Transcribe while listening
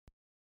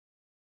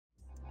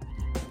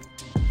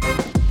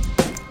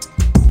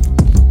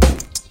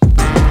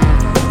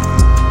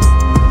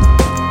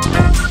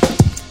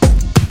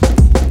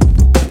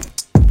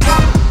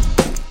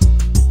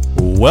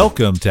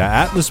Welcome to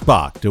Atlas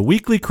Bach, a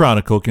weekly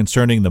chronicle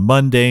concerning the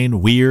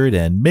mundane, weird,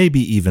 and maybe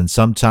even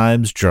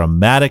sometimes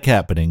dramatic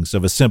happenings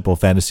of a simple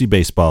fantasy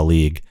baseball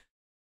league.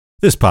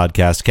 This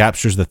podcast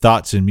captures the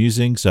thoughts and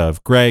musings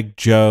of Greg,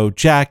 Joe,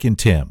 Jack, and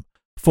Tim,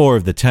 4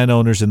 of the 10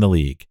 owners in the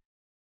league.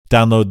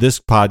 Download this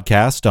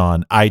podcast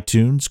on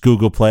iTunes,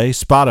 Google Play,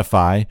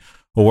 Spotify,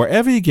 or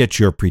wherever you get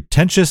your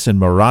pretentious and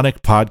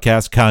moronic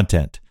podcast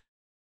content.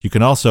 You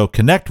can also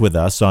connect with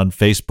us on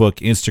Facebook,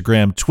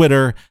 Instagram,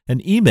 Twitter,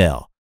 and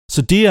email.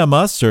 So DM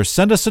us or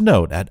send us a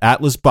note at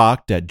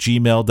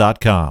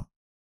atlasbach@gmail.com.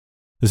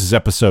 This is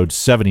episode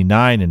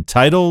 79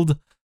 entitled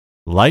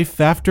Life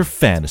After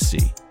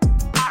Fantasy.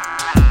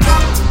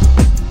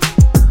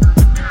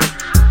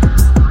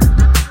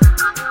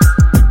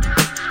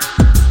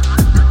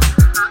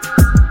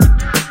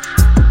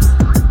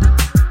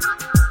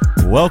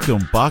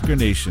 Welcome, Bacher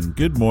Nation.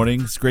 Good morning.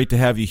 It's great to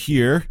have you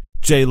here.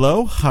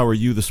 J-Lo, how are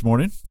you this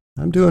morning?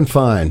 I'm doing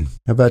fine.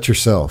 How about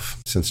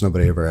yourself, since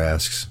nobody ever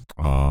asks?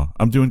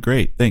 I'm doing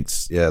great.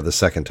 Thanks. Yeah, the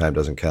second time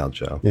doesn't count,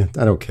 Joe. Yeah,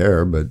 I don't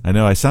care, but... I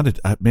know, I sounded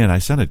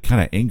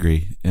kind of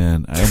angry,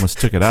 and I almost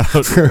took it out.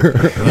 And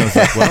I was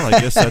like, well,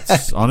 I guess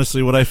that's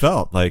honestly what I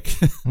felt. Like,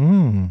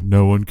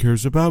 no one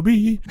cares about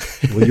me.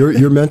 Well,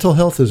 your mental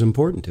health is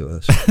important to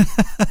us.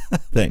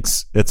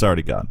 Thanks. It's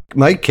already gone.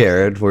 Mike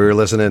cared. We were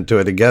listening to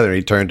it together.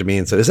 He turned to me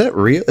and said, "Is that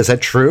real? Is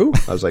that true?"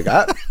 I was like,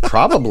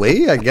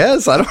 probably, I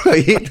guess. I don't know.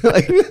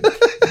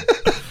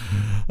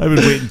 I've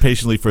been waiting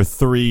patiently for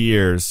 3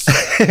 years.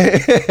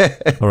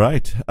 All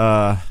right.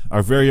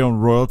 Our very own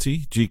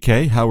royalty,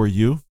 GK, how are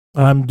you?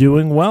 I'm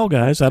doing well,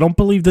 guys. I don't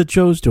believe that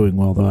Joe's doing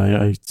well, though.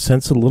 I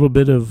sense a little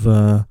bit of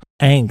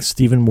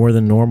angst, even more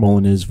than normal,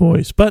 in his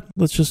voice. But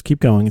let's just keep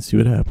going and see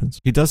what happens.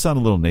 He does sound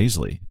a little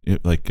nasally. He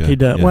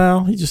does. Yeah.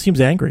 Well, he just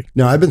seems angry.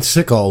 No, I've been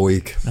sick all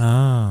week.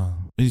 Ah.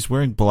 He's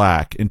wearing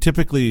black, and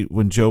typically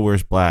when Joe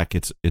wears black,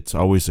 it's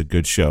always a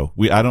good show.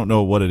 I don't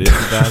know what it is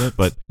about it,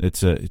 but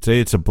it's a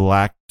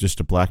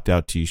blacked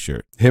out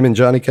T-shirt. Him and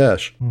Johnny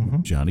Cash.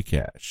 Mm-hmm. Johnny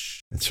Cash.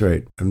 That's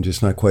right. I'm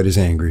just not quite as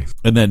angry.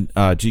 And then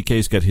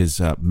GK's got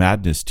his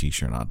Madness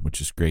T-shirt on,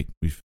 which is great.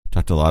 We've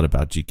talked a lot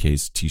about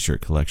GK's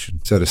T-shirt collection.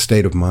 Is that a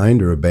state of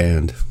mind or a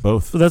band?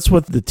 Both. So that's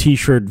what the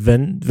T-shirt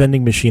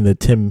vending machine that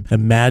Tim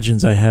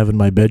imagines I have in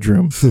my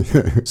bedroom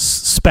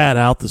spat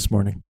out this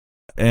morning.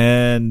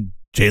 And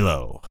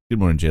J-Lo. Good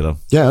morning, J-Lo.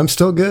 Yeah, I'm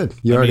still good.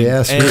 You already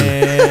asked me.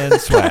 And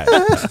swag.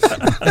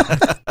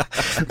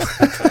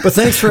 But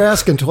thanks for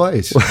asking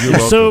twice. You're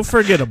so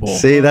forgettable.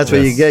 See, that's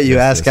what you get. You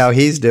ask yes. how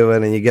he's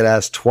doing, and you get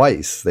asked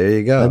twice. There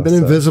you go. I've been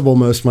invisible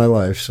most of my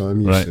life, so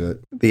I'm used to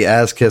it. The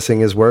ass kissing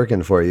is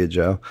working for you,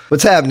 Joe.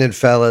 What's happening,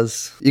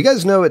 fellas? You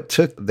guys know it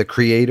took the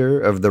creator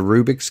of the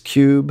Rubik's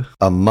Cube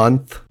a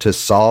month to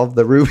solve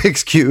the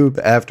Rubik's Cube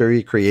after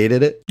he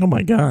created it? Oh,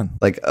 my God.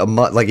 Like a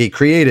month. Like he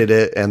created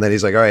it, and then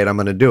he's like, all right, I'm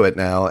going to do it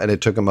now. And it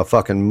took him a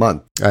fucking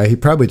month. He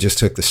probably just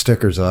took the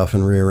stickers off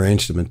and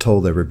rearranged them and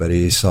told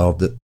everybody he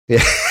solved it.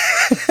 Yeah.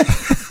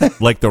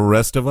 Like the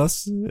rest of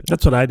us?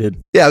 That's what I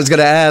did. Yeah, I was going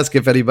to ask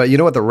if anybody, you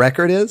know what the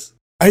record is?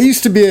 I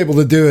used to be able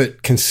to do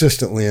it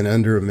consistently in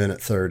under a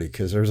minute 30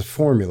 because there's a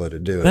formula to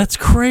do it. That's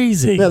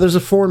crazy. Yeah, there's a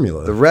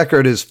formula. The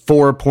record is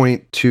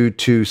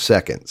 4.22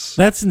 seconds.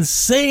 That's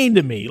insane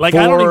to me. Like,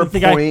 I don't even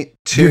think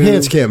Your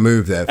hands can't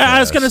move that fast. I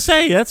was going to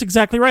say, that's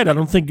exactly right. I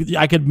don't think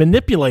I could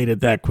manipulate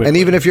it that quickly. And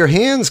even if your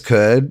hands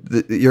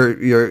could,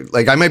 you're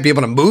like, I might be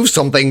able to move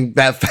something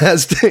that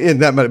fast in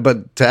that,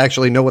 but to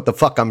actually know what the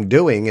fuck I'm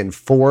doing in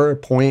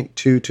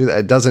 4.22,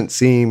 it doesn't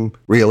seem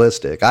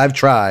realistic. I've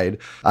tried.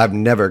 I've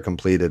never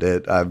completed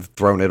it. I've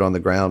thrown it on the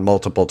ground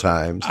multiple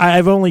times.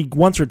 I've only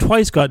once or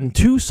twice gotten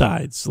 2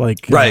 sides.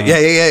 Like right.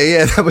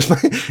 Yeah. That was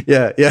my,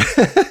 yeah.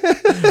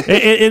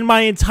 In my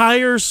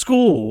entire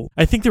school,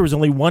 I think there was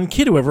only one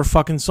kid who ever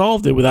fucking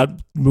solved it without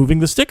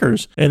moving the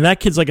stickers. And that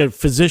kid's like a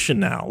physician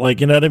now.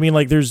 Like, you know what I mean?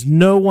 Like, there's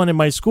no one in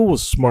my school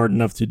was smart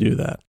enough to do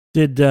that.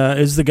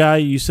 Is the guy,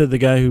 you said the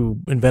guy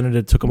who invented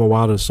it took him a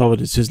while to solve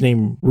it. Is his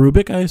name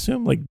Rubik, I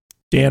assume? Like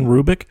Dan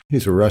Rubik?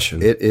 He's a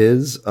Russian. It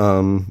is,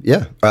 Erno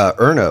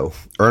Rubik.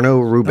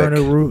 Erno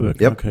Rubik.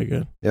 Yep. Okay,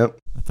 good. Yep.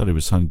 I thought he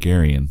was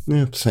Hungarian.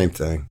 Yeah, same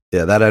thing.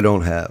 Yeah, that I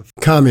don't have.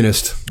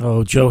 Communist.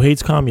 Oh, Joe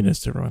hates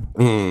communists, everyone.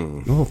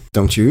 Oh,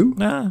 don't you?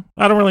 Nah,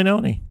 I don't really know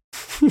any.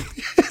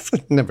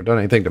 Never done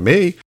anything to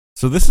me.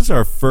 So this is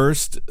our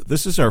first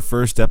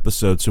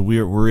episode. So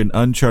we're in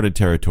uncharted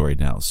territory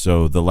now.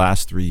 So the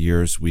last 3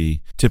 years,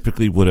 we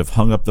typically would have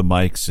hung up the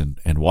mics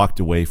and walked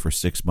away for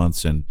 6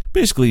 months and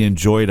basically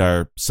enjoyed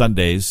our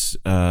Sundays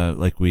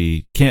like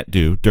we can't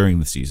do during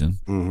the season.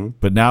 Mm-hmm.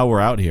 But now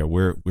we're out here.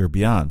 We're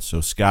beyond.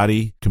 So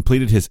Scotty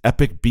completed his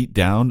epic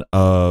beatdown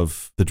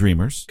of the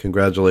Dreamers.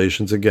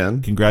 Congratulations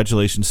again.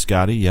 Congratulations,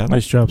 Scotty. Yeah.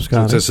 Nice job,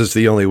 Scott. Since this is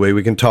the only way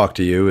we can talk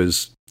to you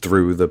is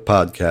through the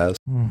podcast.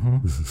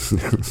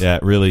 Mm-hmm. Yeah,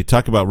 really.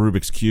 Talk about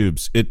Rubik's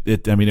Cubes. It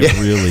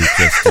really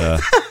just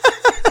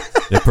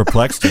it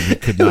perplexed him. He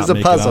could not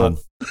make puzzle. it on.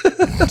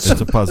 It's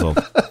a puzzle.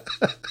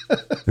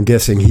 I'm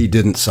guessing he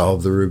didn't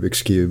solve the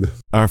Rubik's Cube.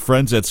 Our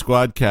friends at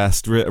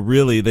Squadcast,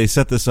 really, they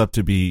set this up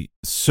to be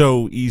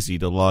so easy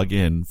to log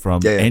in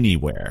from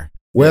anywhere.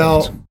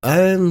 Well, I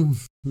had a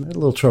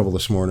little trouble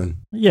this morning.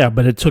 Yeah,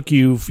 but it took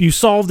you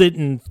solved it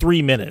in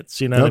 3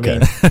 minutes. You know what I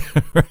mean?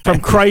 From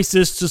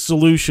crisis to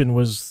solution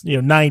was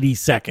 90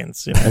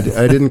 seconds. You know?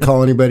 I didn't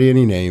call anybody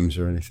any names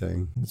or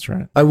anything. That's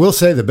right. I will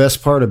say the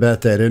best part about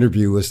that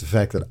interview was the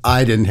fact that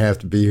I didn't have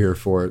to be here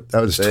for it.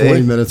 That was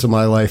 20 minutes of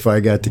my life I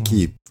got to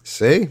keep.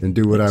 See? And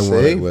do what I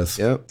wanted with.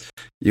 Yep.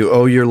 You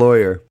owe your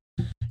lawyer.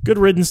 Good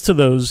riddance to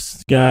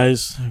those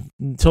guys.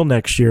 Until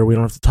next year, we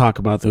don't have to talk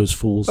about those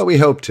fools. But we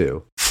hope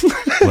to.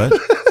 What?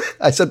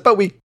 I said, but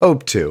we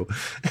hope to.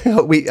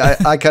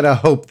 I kind of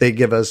hope they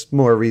give us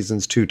more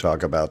reasons to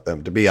talk about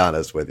them, to be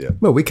honest with you.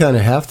 Well, we kind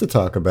of have to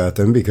talk about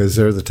them because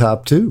they're the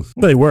top two.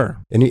 They were.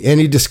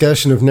 Any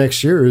discussion of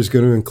next year is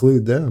going to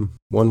include them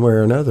one way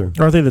or another.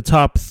 Are they the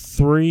top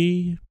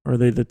 3? Are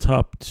they the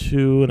top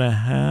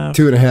 2.5?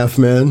 2.5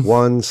 men.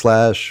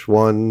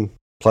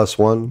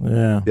 1/1+1.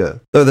 Yeah. Yeah.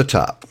 They're the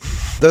top.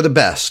 They're the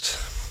best.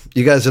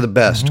 You guys are the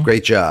best. Mm-hmm.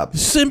 Great job.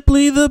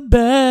 Simply the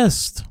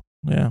best.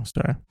 Yeah,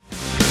 sorry.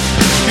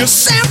 You're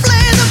simply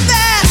the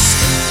best.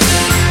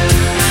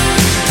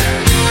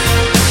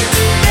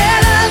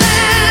 Better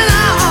than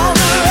all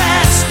the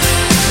rest.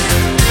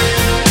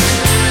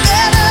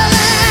 Better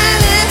than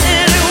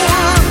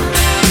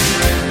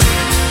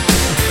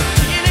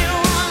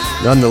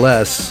anyone.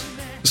 Nonetheless,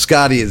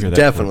 Scotty is Hear that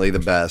definitely the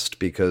best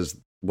because,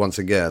 once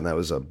again, that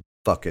was a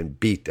fucking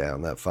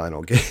beatdown, that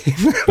final game.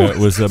 That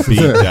was a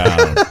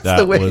beatdown.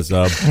 That was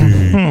a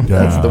beatdown.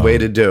 That's the way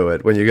to do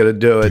it. When you're going to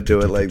do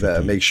it like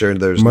that. Make sure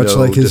there's Much no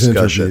like his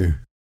discussion.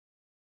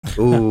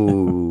 interview.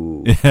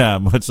 Ooh. Yeah,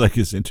 much like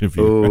his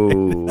interview.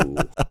 Ooh.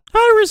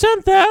 I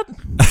resent that.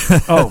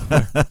 Oh,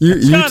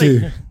 You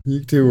Scotty.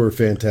 two were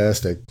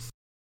fantastic.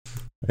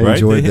 I Right?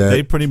 enjoyed that.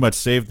 They pretty much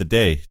saved the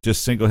day.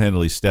 Just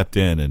single-handedly stepped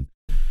in and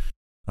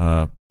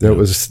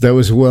That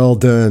was well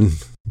done.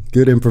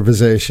 Good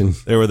improvisation.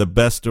 they were the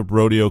best of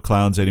rodeo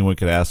clowns anyone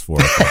could ask for.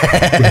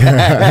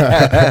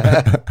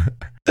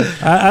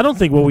 I don't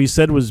think what we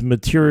said was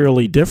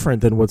materially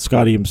different than what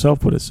Scotty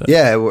himself would have said.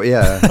 Yeah, well,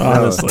 yeah.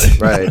 Honestly.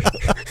 No, right.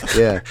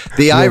 Yeah.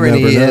 The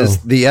irony never know. is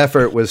the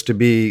effort was to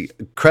be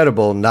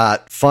credible,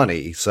 not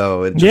funny.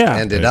 So it just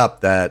ended up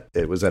that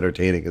it was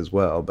entertaining as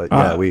well. But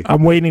yeah,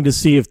 I'm waiting to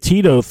see if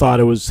Tito thought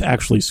it was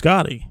actually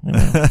Scotty. You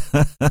know?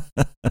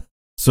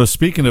 So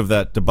speaking of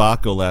that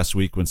debacle last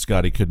week when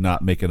Scotty could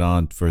not make it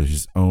on for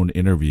his own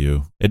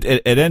interview, it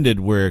ended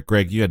where,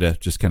 Greg, you had to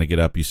just kind of get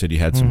up. You said you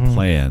had some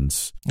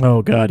plans.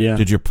 Oh, God, yeah.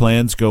 Did your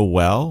plans go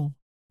well?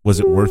 Was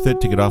it worth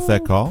it to get off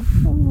that call?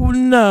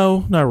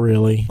 No, not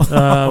really.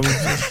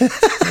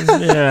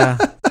 Yeah.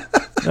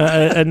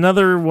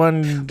 Another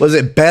one. Was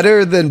it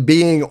better than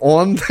being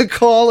on the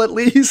call at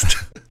least?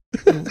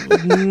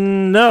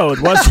 No,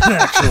 it wasn't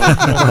actually.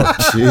 Oh,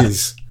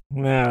 jeez.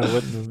 No, it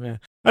wasn't. Yeah.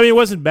 I mean, it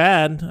wasn't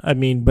bad. I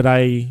mean, but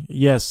I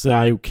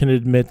can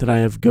admit that I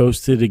have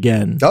ghosted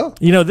again. Oh.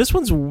 You know, this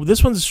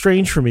one's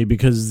strange for me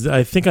because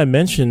I think I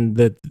mentioned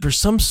that for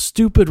some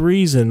stupid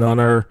reason on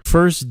our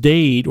first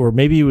date, or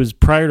maybe it was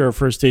prior to our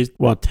first date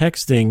while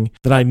texting,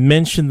 that I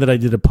mentioned that I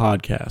did a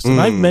podcast.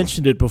 And I've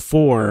mentioned it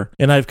before,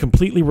 and I've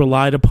completely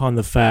relied upon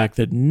the fact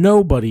that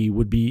nobody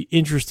would be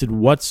interested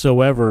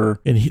whatsoever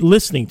in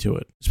listening to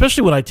it,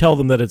 especially when I tell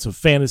them that it's a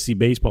fantasy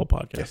baseball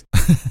podcast.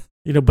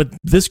 You know, but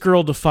this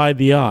girl defied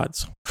the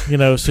odds, you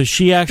know, so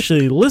she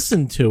actually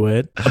listened to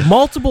it,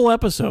 multiple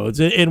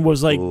episodes, and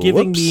was like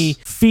giving me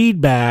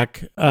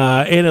feedback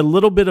and a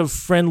little bit of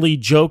friendly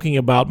joking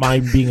about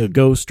my being a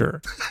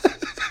ghoster.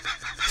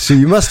 So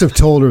you must have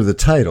told her the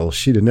title.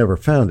 She'd have never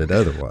found it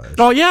otherwise.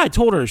 Oh, yeah, I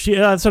told her.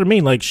 That's what I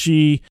mean. Like,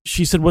 she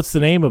said, what's the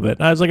name of it?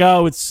 And I was like,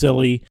 oh, it's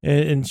silly.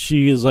 And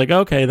she was like,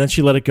 okay. And then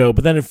she let it go.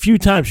 But then a few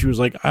times she was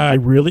like,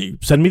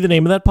 send me the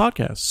name of that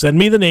podcast. Send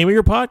me the name of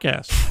your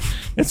podcast.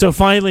 And so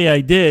finally I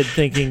did,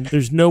 thinking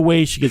there's no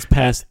way she gets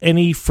past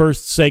any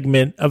first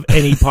segment of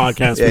any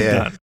podcast we've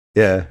done.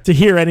 Yeah. To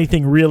hear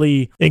anything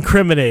really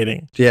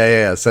incriminating.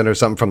 Yeah. Send her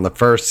something from the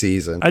first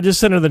season. I just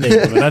sent her the name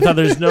of it. I thought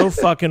there's no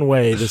fucking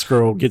way this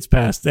girl gets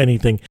past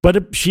anything.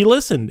 But she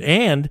listened,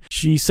 and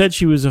she said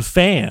she was a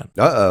fan.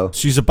 Uh-oh.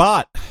 She's a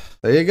bot.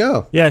 There you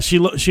go. Yeah,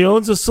 she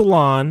owns a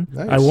salon.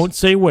 Nice. I won't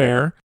say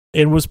where.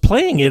 And was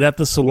playing it at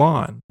the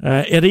salon.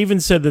 It even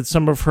said that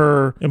some of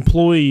her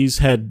employees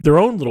had their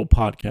own little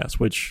podcast,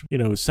 which, you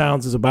know,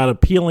 sounds as about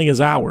appealing as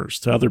ours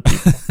to other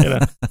people.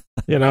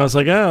 You know, I was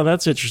like, oh,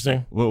 that's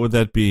interesting. What would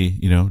that be?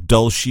 You know,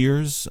 dull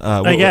shears?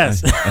 I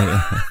guess.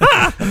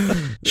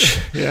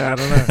 Yeah, I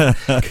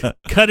don't know.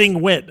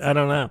 Cutting wit. I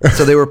don't know.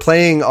 So they were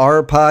playing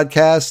our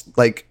podcast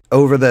like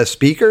over the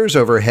speakers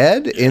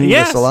overhead in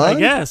the salon? I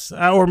guess.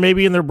 Or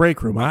maybe in their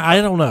break room. I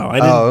don't know. I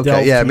didn't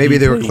delve Yeah, too maybe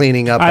they were deeply.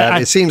 cleaning up.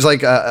 It seems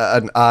like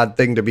an odd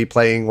thing to be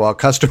playing while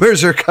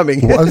customers are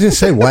coming Well, I in. was going to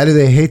say, why do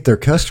they hate their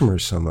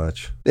customers so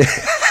much?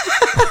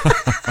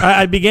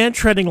 I began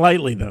treading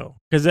lightly, though,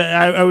 because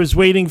I was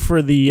waiting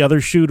for the other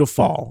shoe to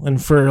fall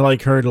and for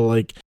like her to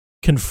like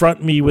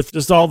confront me with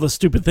just all the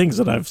stupid things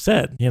that I've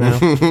said, you know?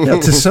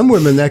 Yeah, to some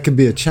women, that could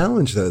be a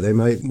challenge, though. They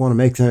might want to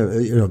make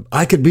them,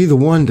 I could be the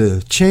one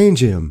to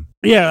change him.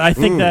 Yeah, I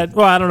think that.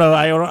 Well, I don't know.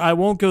 I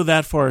won't go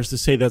that far as to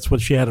say that's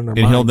what she had in her mind.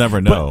 And he'll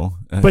never know.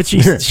 But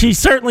she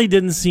certainly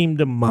didn't seem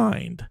to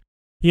mind.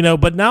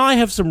 But now I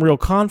have some real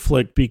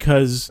conflict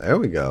because There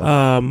we go.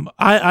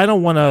 I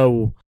don't want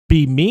to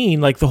be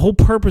mean. Like the whole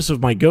purpose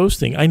of my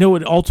ghosting, I know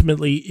it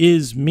ultimately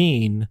is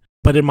mean,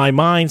 but in my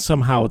mind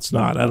somehow it's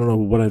not. I don't know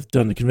what I've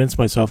done to convince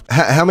myself.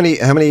 How many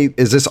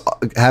is this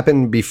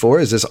happened before?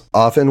 Is this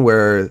often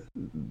where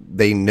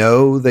they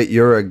know that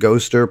you're a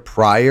ghoster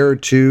prior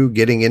to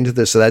getting into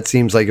this? So that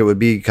seems like it would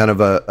be kind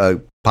of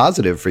a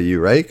positive for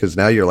you, right? Because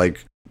now you're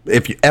like,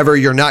 if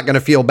you're not going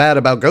to feel bad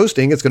about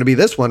ghosting, it's going to be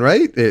this one,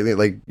 right?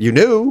 Like you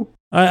knew.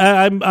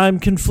 I'm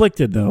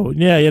conflicted though.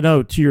 Yeah,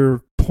 to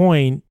your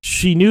point,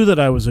 she knew that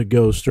I was a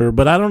ghoster,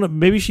 but I don't know.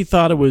 Maybe she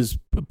thought it was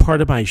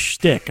part of my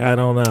shtick. I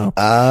don't know.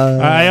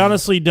 I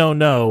honestly don't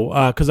know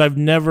because I've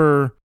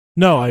never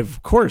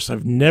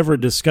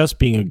discussed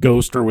being a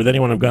ghoster with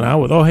anyone I've gone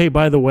out with. Oh, hey,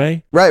 by the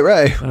way,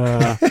 Right.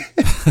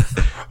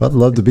 I'd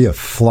love to be a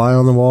fly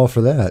on the wall for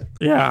that.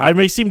 Yeah, I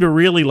may seem to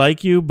really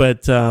like you,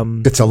 but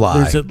it's a lie.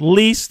 There's at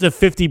least a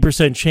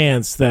 50%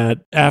 chance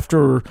that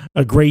after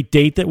a great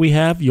date that we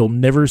have, you'll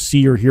never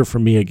see or hear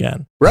from me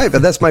again. Right,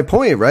 but that's my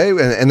point, right?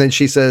 And then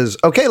she says,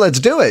 "Okay,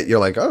 let's do it." You're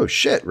like, "Oh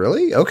shit,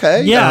 really?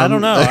 Okay." Yeah, I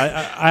don't know.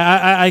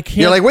 I can't.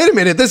 You're like, "Wait a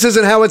minute, this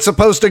isn't how it's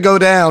supposed to go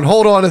down.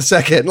 Hold on a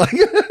second." Like,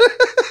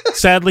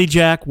 sadly,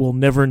 Jack will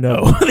never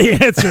know the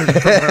answer to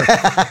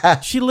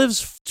her. She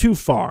lives too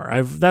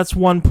far. That's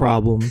one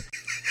problem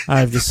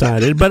I've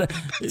decided. But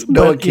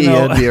no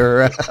IKEA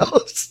near her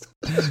house.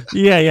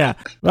 Yeah.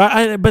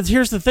 But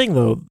here's the thing,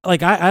 though.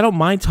 Like, I don't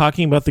mind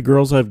talking about the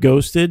girls I've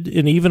ghosted,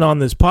 and even on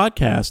this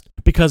podcast,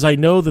 because I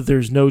know that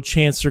there's no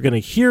chance they're going to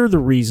hear the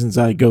reasons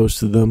I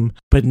ghosted them.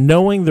 But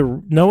knowing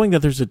that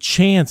there's a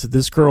chance that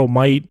this girl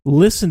might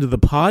listen to the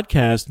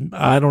podcast,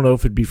 I don't know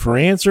if it'd be for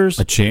answers.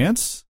 A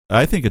chance?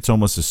 I think it's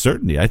almost a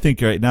certainty. I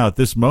think right now at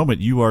this moment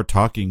you are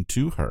talking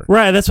to her.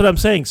 Right, that's what I'm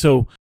saying.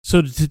 So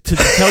to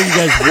tell you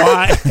guys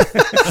why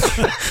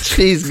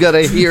she's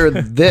gonna hear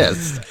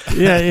this,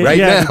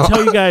 now.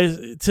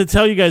 To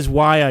tell you guys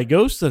why I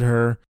ghosted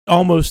her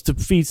almost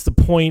defeats the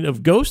point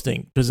of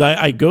ghosting, because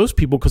I ghost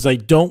people because I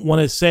don't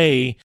want to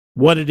say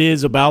what it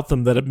is about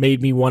them that it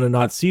made me want to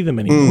not see them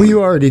anymore. Well, you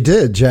already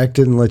did. Jack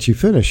didn't let you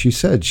finish. You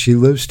said she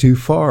lives too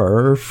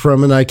far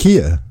from an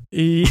IKEA.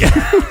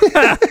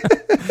 Yeah.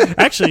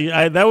 Actually,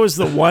 that was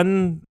the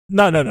one.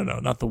 No,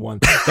 not the one.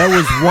 That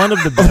was one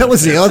of the best. That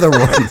was the other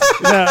one.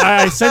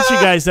 I sent you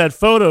guys that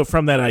photo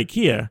from that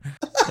IKEA,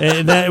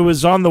 and that it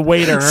was on the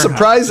way to her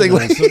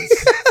surprisingly.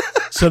 House,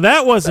 so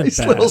that wasn't nice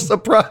bad. Little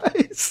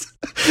surprise.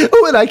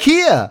 Oh, an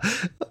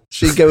IKEA.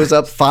 She goes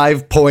up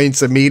 5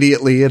 points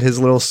immediately at his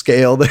little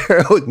scale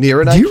there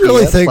near an IKEA. Do you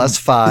really think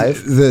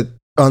 +5 that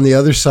on the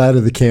other side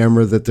of the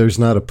camera that there's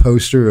not a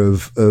poster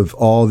of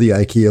all the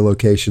IKEA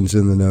locations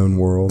in the known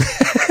world?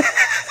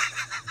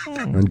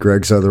 On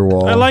Greg's other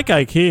wall. I like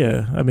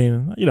IKEA. I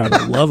mean, I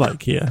don't love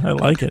IKEA. I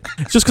like it.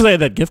 It's just because I had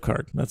that gift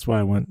card. That's why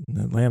I went in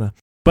Atlanta.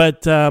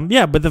 But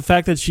but the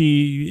fact that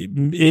she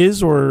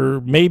is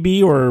or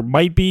maybe or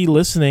might be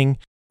listening,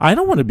 I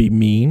don't want to be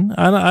mean.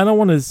 I don't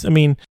want to. I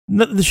mean,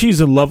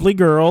 she's a lovely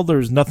girl.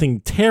 There's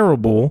nothing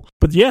terrible.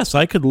 But yes,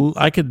 I could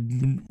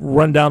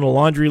run down a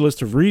laundry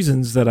list of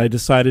reasons that I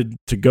decided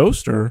to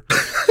ghost her.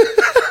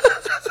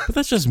 But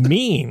that's just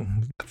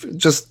mean.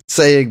 Just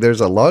saying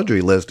there's a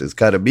laundry list is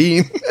kind of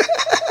mean.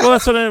 Well,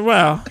 that's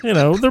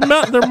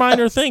what they're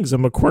minor things.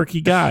 I'm a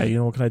quirky guy.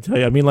 What can I tell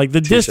you? I mean, like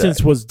the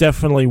distance was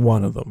definitely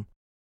one of them.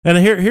 And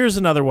here's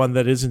another one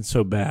that isn't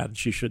so bad.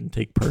 She shouldn't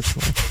take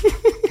personally.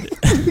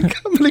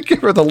 I'm going to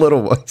give her the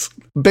little ones.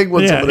 Big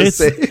ones I'm going to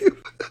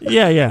save.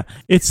 Yeah.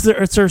 It's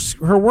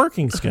her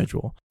working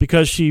schedule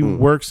because she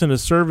works in a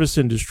service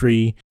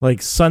industry.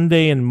 Like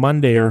Sunday and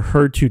Monday are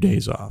her 2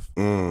 days off.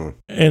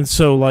 And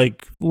so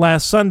like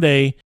last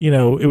Sunday,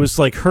 it was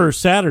like her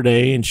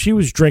Saturday and she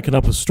was drinking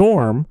up a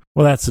storm.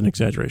 Well, that's an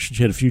exaggeration.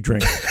 She had a few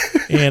drinks.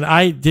 And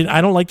I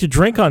don't like to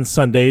drink on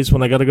Sundays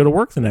when I got to go to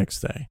work the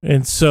next day.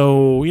 And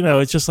so,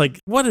 it's just like,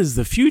 what is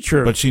the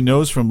future? But she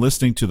knows from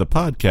listening to the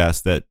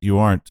podcast that you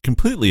aren't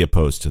completely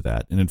opposed to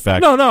that. And in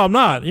fact... No, I'm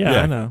not.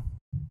 Yeah, I know.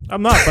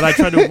 I'm not, but I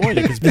try to avoid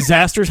it because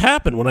disasters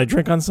happen when I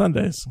drink on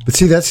Sundays. But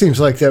see, that seems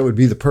like that would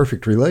be the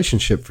perfect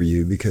relationship for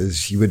you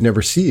because you would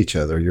never see each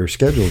other. Your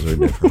schedules are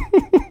different.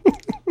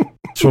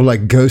 Sort of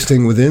like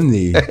ghosting within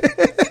the...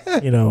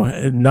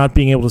 not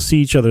being able to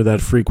see each other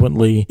that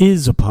frequently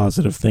is a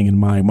positive thing in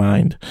my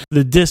mind.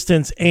 The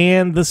distance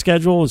and the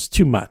schedule is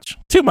too much.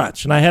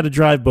 And I had to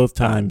drive both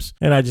times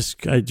and I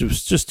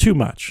just too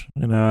much.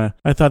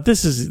 I thought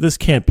this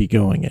can't be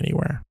going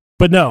anywhere.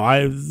 But no,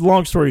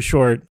 long story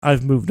short,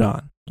 I've moved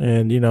on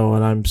and,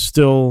 and I'm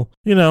still,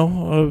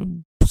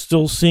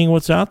 still seeing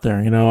what's out there.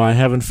 I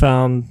haven't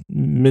found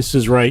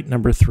Mrs. Right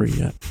number 3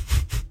 yet.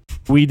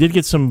 We did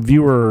get some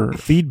viewer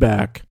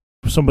feedback.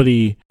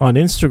 Somebody on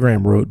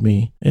Instagram wrote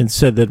me and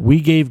said that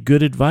we gave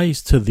good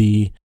advice to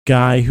the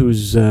guy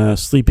who's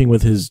sleeping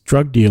with his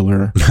drug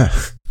dealer.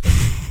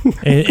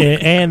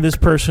 and this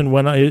person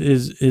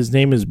his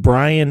name is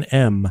Brian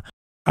M.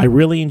 I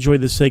really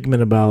enjoyed the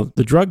segment about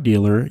the drug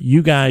dealer.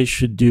 You guys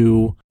should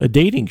do a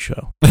dating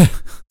show.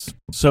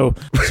 So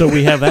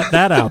we have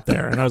that out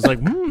there. And I was like,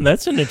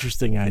 that's an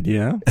interesting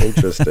idea.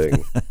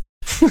 Interesting.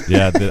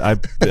 Yeah,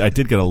 I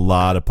did get a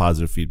lot of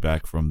positive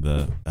feedback from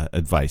the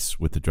advice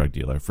with the drug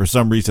dealer. For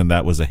some reason,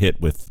 that was a hit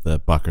with the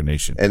Bucker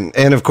Nation.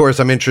 And of course,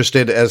 I'm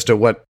interested as to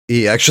what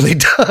he actually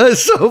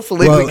does. So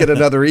hopefully Well, we get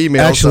another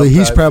email. Actually,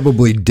 he's sometime.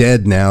 probably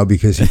dead now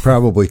because he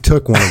probably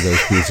took one of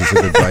those pieces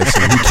of advice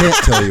and he can't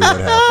tell you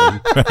what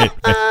happened.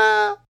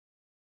 Right.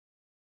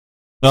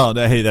 Well,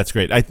 hey, that's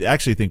great. I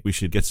actually think we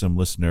should get some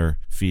listener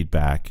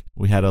feedback.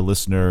 We had a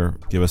listener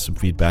give us some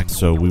feedback,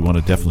 so we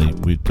definitely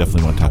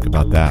want to talk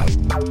about that.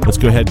 Let's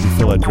go ahead and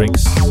refill our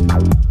drinks.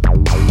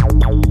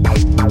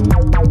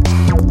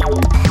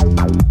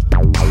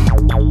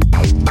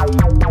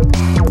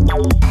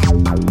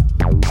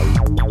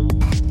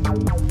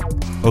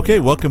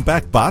 Okay, welcome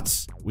back,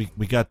 bots.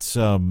 We got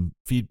some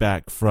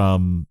feedback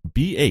from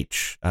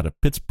BH out of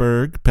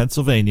Pittsburgh,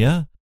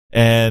 Pennsylvania.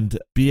 And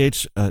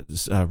BH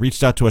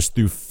reached out to us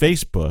through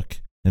Facebook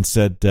and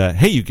said,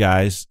 hey, you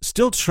guys,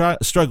 still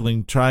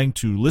struggling trying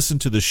to listen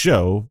to the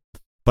show,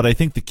 but I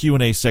think the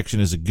Q&A section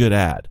is a good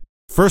ad.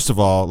 First of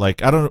all,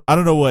 like, I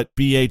don't know what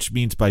BH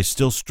means by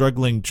still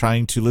struggling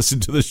trying to listen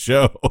to the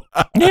show.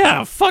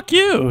 Yeah, fuck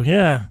you.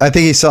 Yeah. I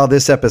think he saw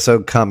this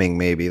episode coming,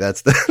 maybe.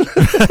 That's the.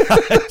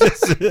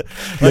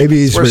 Maybe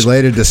he's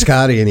related to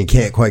Scotty and he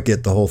can't quite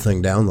get the whole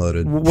thing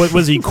downloaded. What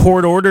was he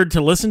court ordered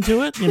to listen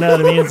to it? You know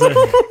what I mean?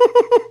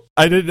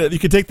 You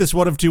could take this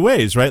one of two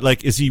ways, right?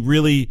 Like, is he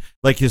really,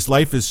 like, his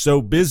life is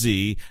so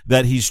busy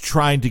that he's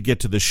trying to get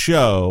to the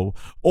show,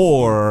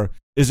 or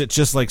is it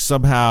just like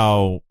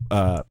somehow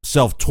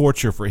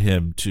self-torture for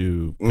him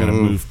to kind of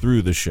move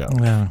through the show?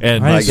 Yeah.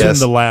 And I my assume guess-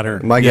 the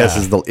latter. My guess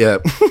is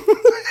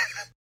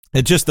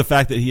and just the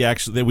fact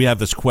that we have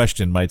this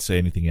question might say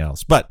anything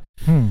else. But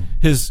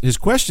his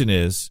question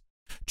is,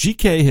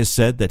 GK has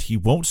said that he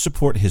won't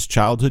support his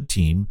childhood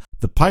team,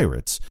 the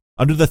Pirates,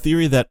 under the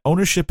theory that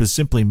ownership is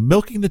simply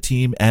milking the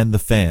team and the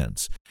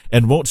fans,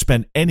 and won't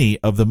spend any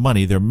of the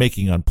money they're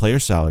making on player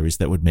salaries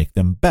that would make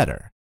them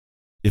better.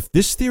 If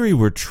this theory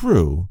were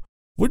true,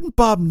 wouldn't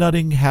Bob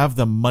Nutting have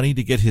the money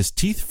to get his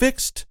teeth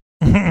fixed?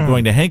 I'm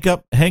going to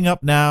hang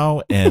up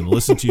now and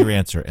listen to your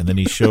answer. And then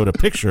he showed a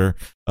picture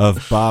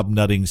of Bob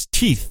Nutting's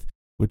teeth,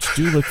 which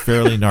do look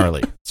fairly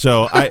gnarly.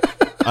 So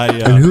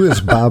And who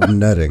is Bob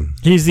Nutting?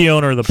 He's the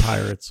owner of the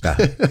Pirates.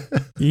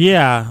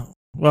 Yeah.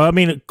 Well, I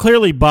mean,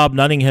 clearly Bob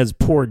Nutting has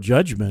poor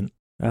judgment,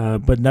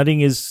 but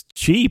Nutting is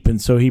cheap,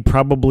 and so he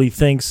probably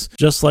thinks,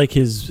 just like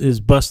his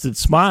busted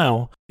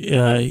smile,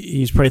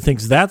 he probably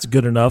thinks that's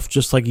good enough,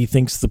 just like he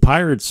thinks the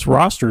Pirates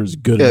roster is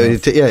good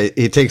enough.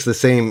 He takes the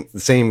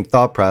same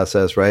thought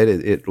process,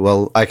 right?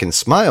 Well, I can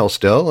smile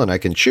still, and I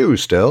can chew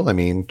still. I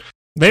mean,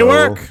 They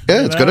work.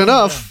 Yeah, it's good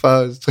enough.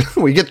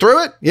 We get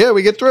through it. Yeah,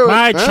 we get through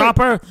My it.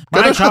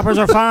 choppers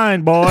are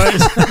fine,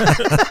 boys.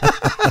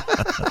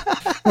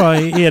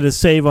 Well, he had to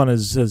save on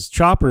his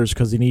choppers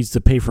because he needs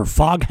to pay for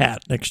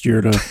Foghat next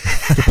year to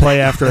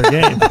play after a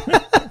game.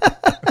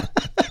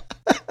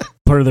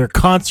 Part of their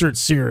concert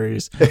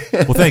series.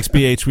 Well, thanks,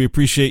 BH. We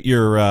appreciate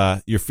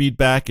your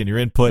feedback and your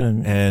input.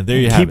 And there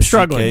you have it. Keep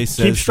struggling.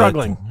 Keep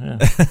struggling.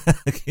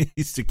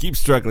 Keep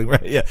struggling,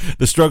 right? Yeah,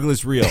 the struggle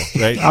is real,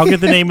 right? I'll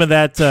get the name of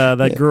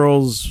that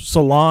girls'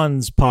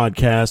 salons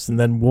podcast, and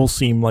then we'll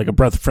seem like a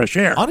breath of fresh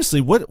air. Honestly,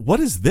 what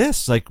is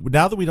this? Like,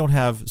 now that we don't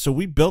have, so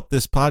we built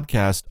this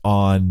podcast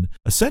on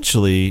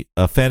essentially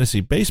a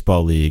fantasy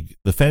baseball league.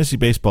 The fantasy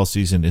baseball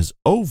season is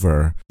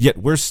over, yet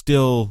we're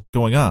still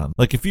going on.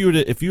 Like, if you were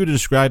to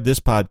describe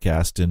this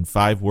podcast in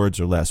 5 words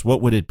or less,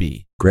 what would it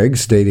be?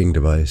 Greg's dating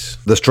device.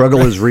 The struggle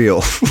is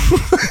real.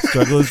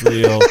 Struggle is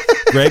real.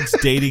 Greg's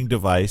dating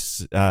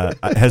device.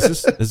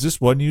 Has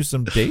this won you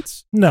some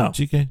dates? No.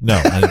 GK?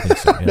 No, I didn't think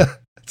so. Yeah.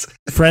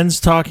 Friends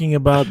talking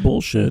about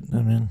bullshit.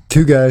 I mean,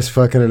 2 guys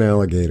fucking an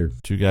alligator.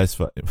 2 guys.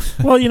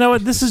 well, you know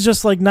what? This is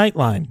just like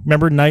Nightline.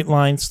 Remember,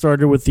 Nightline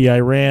started with the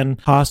Iran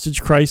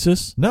hostage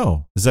crisis.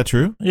 No, is that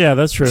true? Yeah,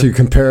 that's true. So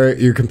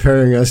you're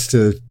comparing us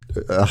to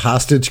a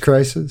hostage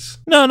crisis?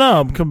 No,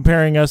 I'm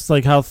comparing us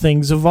like how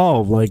things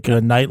evolve. Like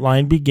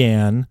Nightline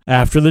began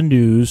after the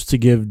news to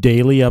give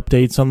daily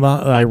updates on the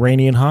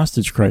Iranian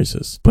hostage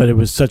crisis, but it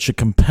was such a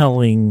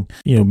compelling,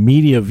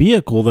 media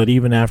vehicle that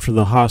even after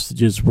the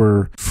hostages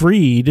were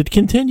freed, it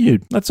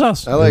continued. That's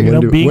us. I like it.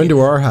 When do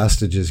our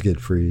hostages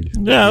get freed?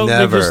 No,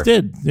 Never. they just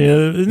did.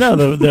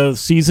 No, the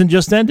season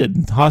just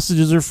ended.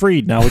 Hostages are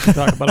freed. Now we can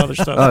talk about other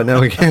stuff. Oh,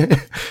 no, we can't.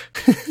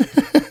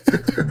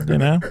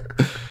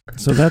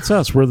 So that's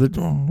us. We're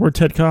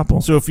Ted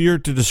Koppel. So if you're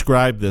to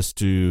describe this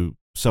to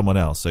someone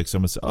else, like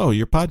someone says, "Oh,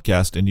 your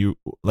podcast," and you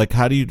like,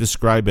 how do you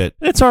describe it?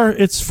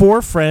 It's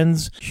 4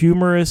 friends'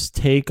 humorous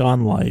take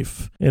on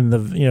life, in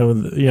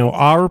the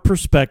our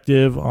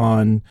perspective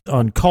on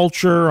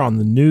culture, on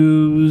the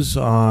news,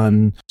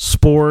 on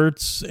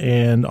sports,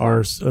 and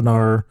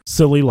our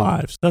silly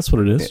lives. That's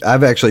what it is.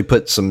 I've actually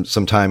put some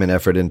time and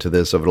effort into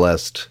this over the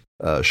last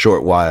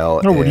short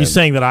while. No, were you and-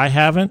 saying that I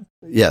haven't?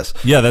 Yes.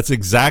 Yeah, that's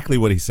exactly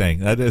what he's saying.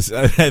 That is,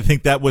 I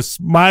think that was.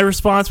 My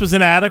response was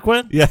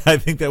inadequate? Yeah, I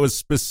think that was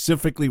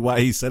specifically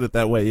why he said it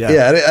that way. Yeah.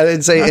 Yeah, I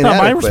didn't say I thought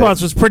my inadequate.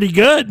 response was pretty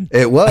good.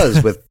 It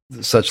was with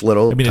such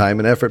little I mean, time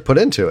and effort put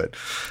into it.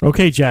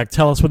 Okay, Jack,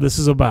 tell us what this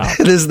is about.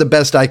 It is the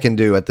best I can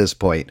do at this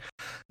point.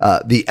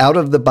 The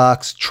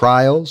out-of-the-box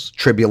trials,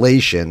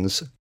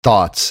 tribulations,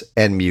 thoughts,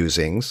 and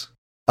musings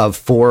of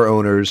 4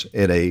 owners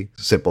in a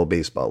simple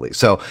baseball league.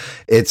 So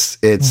it's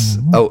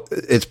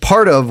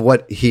part of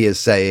what he is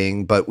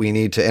saying, but we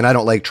need to, and I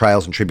don't like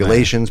trials and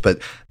tribulations,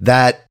 but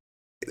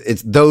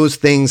those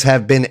things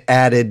have been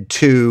added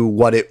to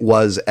what it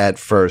was at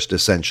first,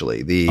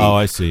 essentially. Oh,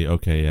 I see.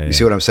 Okay, yeah. You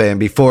see what I'm saying?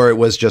 Before it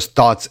was just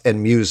thoughts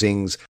and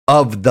musings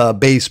of the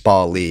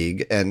baseball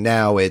league, and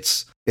now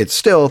it's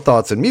still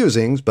thoughts and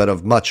musings, but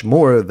of much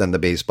more than the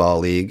baseball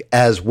league,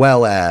 as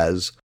well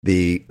as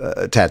the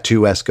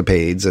tattoo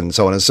escapades and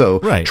so on and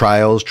so. Right.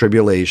 Trials,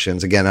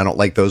 tribulations. Again, I don't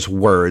like those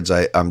words.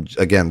 I'm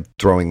again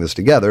throwing this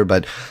together,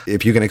 but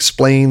if you can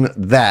explain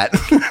that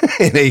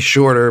in a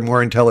shorter,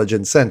 more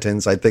intelligent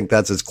sentence, I think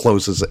that's as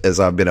close as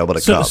I've been able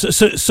to come.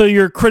 So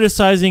you're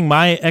criticizing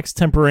my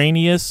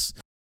extemporaneous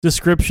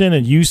description,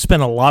 and you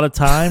spent a lot of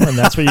time, and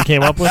that's what you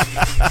came up with?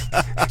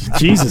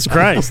 Jesus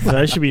Christ,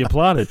 I should be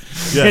applauded.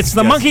 Yes, it's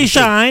the yes. monkey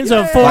shines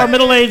of 4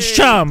 middle-aged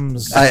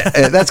chums.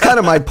 That's kind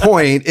of my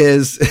point.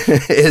 Is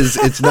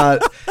it's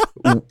not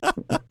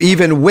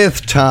even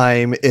with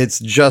time. It's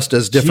just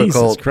as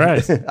difficult. Jesus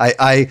Christ.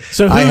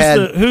 So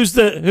who's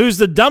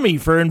the dummy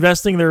for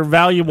investing their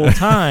valuable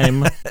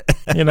time?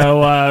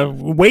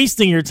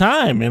 Wasting your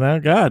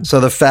time. God. So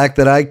the fact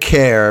that I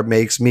care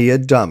makes me a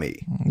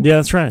dummy. Yeah,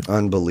 that's right.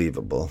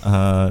 Unbelievable.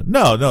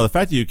 No. The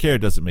fact that you care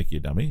doesn't make you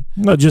a dummy.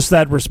 No, just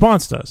that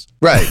response does.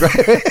 Right.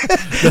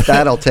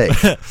 That'll take.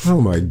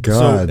 Oh my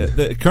God.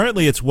 So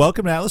currently, it's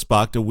Welcome to Atlas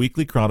Bach, a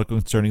weekly chronicle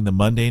concerning the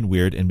mundane,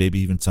 weird, and maybe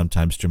even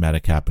sometimes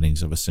dramatic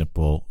happenings of a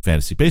simple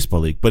fantasy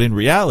baseball league. But in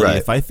reality, Right.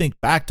 if I think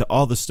back to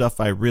all the stuff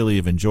I really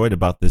have enjoyed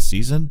about this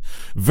season,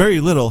 very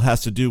little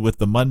has to do with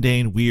the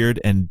mundane, weird,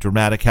 and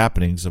dramatic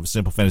happenings of a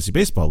simple fantasy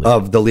baseball league.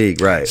 Of the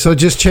league, right. So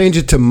just change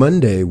it to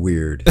Monday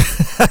weird.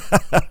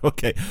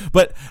 Okay,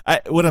 but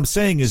what I'm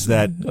saying is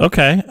that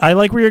Okay, I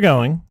like where you're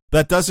going.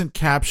 that doesn't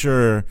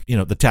capture,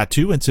 the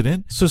tattoo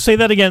incident. So say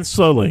that again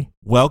slowly.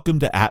 Welcome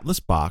to Atlas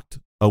Bach,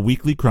 a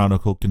weekly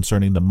chronicle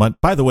concerning the month.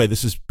 By the way,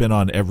 this has been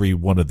on every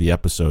one of the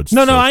episodes.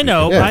 No, so I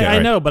know. Yeah, I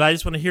right. know, but I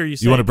just want to hear you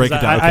say wanna it, break 'cause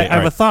it down? I Okay, have all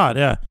a right. thought,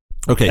 yeah.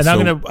 Okay, And so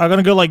I'm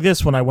gonna go like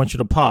this when I want you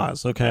to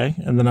pause, okay?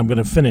 And then I'm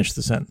gonna finish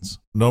the sentence.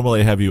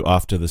 normally I have you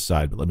off to the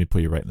side, but let me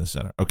put you right in the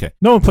center. Okay.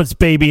 No one puts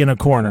baby in a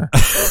corner.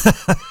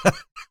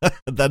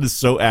 That is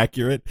so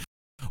accurate.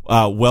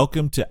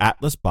 Welcome to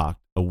Atlas Bach,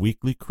 a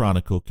weekly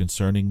chronicle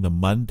concerning the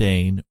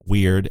mundane,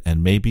 weird,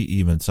 and maybe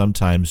even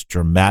sometimes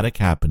dramatic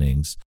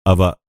happenings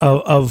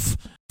of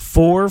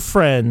 4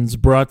 friends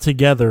brought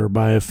together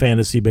by a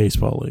fantasy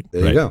baseball league.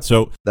 There you right. go.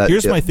 So That-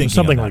 here's yeah. my thinking.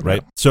 Something on like that,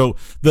 right? that. So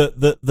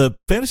the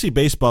fantasy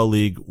baseball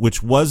league,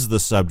 which was the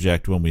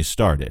subject when we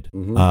started,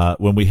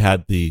 when we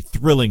had the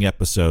thrilling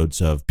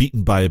episodes of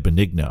Beaten by a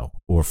Benigno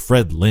or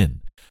Fred Lynn.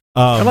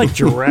 I like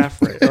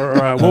giraffe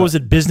or what was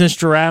it? Business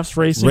giraffes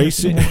racing.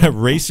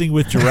 racing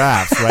with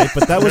giraffes, right?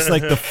 But that was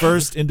like the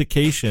first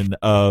indication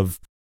of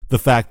the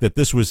fact that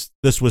this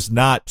was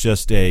not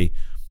just a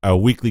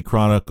weekly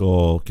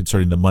chronicle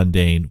concerning the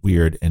mundane,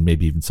 weird, and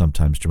maybe even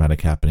sometimes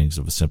dramatic happenings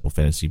of a simple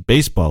fantasy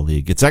baseball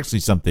league. It's actually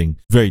something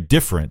very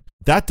different.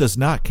 That does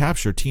not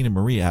capture Tina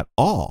Marie at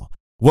all.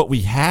 What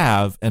we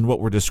have and what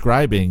we're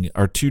describing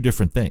are 2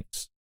 different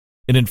things.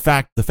 And in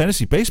fact, the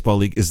fantasy baseball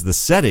league is the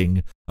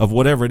setting of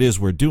whatever it is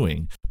we're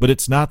doing, but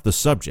it's not the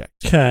subject.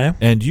 Okay.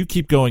 And you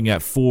keep going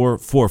at four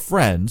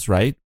friends,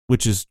 right?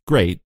 Which is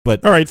great,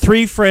 but All right,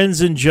 3 friends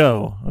and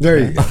Joe. There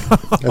you go.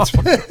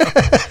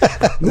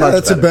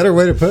 That's a better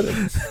way to put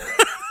it.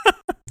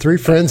 3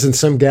 friends and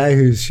some guy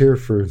who's here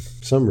for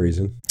some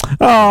reason.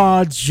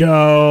 Oh,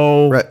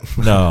 Joe. Right.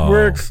 no.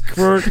 We're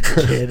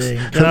kidding.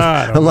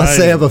 God, Unless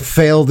they almighty. have a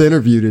failed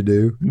interview to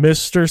do.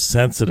 Mr.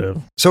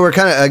 Sensitive. So we're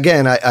kind of,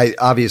 again, I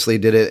obviously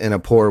did it in a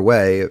poor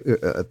way.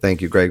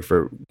 Thank you, Greg,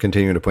 for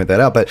continuing to point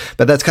that out. But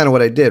that's kind of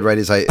what I did, right?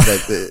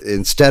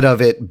 Instead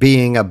of it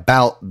being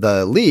about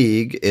the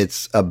league,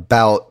 it's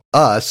about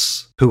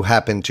us who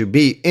happen to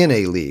be in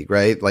a league,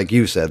 right? Like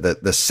you said,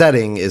 that the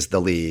setting is the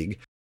league.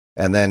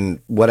 And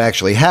then what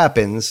actually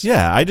happens.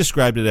 Yeah, I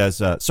described it as,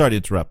 sorry to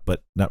interrupt,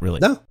 but not really.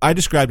 No. I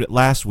described it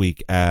last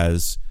week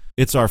as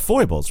it's our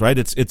foibles, right?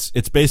 It's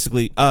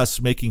basically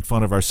us making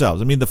fun of ourselves.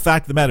 I mean, the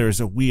fact of the matter is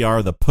that we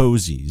are the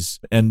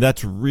posies, and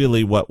that's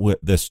really what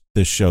this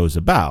show's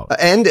about.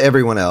 And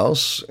everyone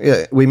else.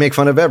 Yeah, we make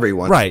fun of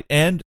everyone. Right,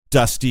 and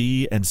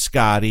Dusty and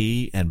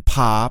Scotty and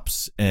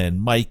Pops and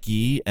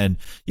Mikey and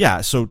yeah,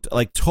 so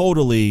like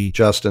totally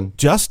Justin.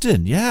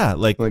 yeah,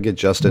 like I'm going to get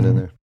Justin in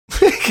there.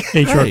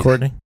 HR Right.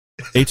 Courtney.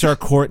 HR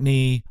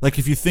Courtney. Like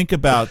if you think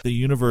about the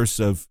universe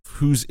of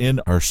who's in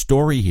our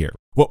story here,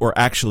 what we're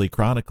actually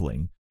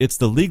chronicling, it's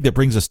the league that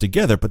brings us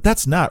together, but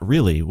that's not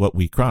really what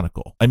we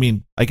chronicle. I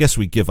mean, I guess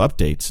we give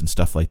updates and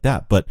stuff like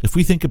that, but if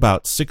we think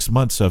about 6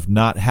 months of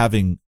not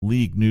having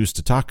league news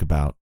to talk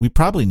about, we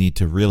probably need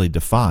to really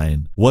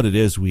define what it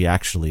is we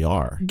actually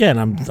are. Again,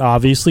 I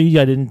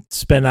didn't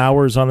spend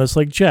hours on this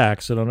like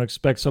Jack, so don't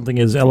expect something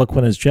as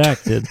eloquent as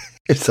Jack did.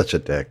 You're such a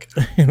dick.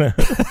 You know?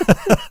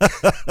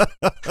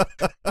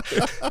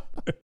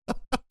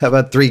 How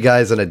about 3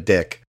 guys and a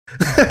dick?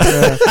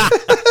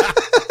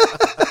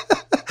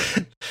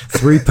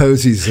 3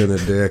 posies and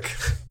a dick.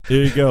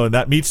 There you go, and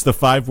that meets the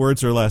 5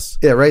 words or less.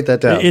 Yeah, write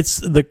that down. It's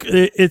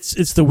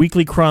the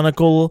weekly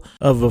chronicle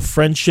of a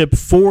friendship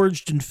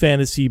forged in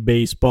fantasy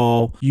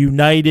baseball,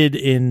 united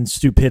in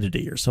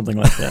stupidity, or something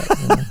like that.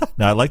 You know?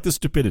 Now, I like the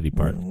stupidity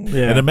part.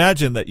 Yeah. And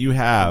imagine that you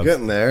have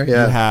Getting there,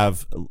 yeah. you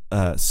have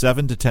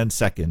 7 to 10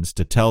 seconds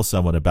to tell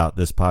someone about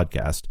this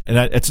podcast, and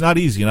it's not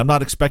easy. And I'm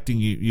not expecting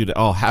you to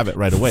all have it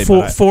right away.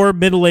 For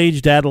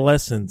middle-aged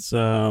adolescents,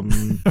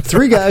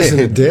 3 guys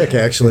and a dick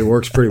actually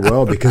works pretty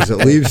well because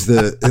it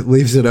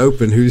leaves it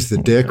open who's the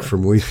dick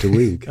from week to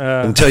week.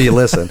 Until you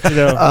listen. you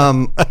know,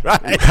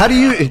 How do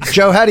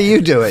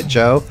you do it,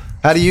 Joe?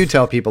 How do you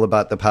tell people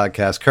about the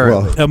podcast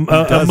currently?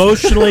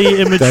 emotionally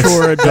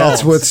immature adults.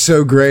 That's what's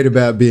so great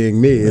about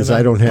being me is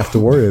I don't have to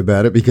worry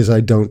about it because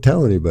I don't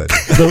tell anybody.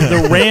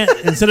 the rant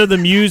instead of the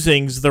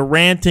musings, the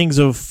rantings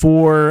of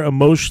 4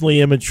 emotionally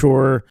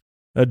immature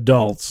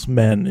adults,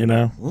 men, you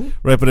know?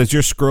 Right, but as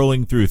you're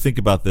scrolling through, think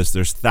about this.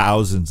 There's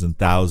thousands and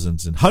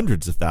thousands and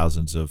hundreds of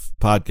thousands of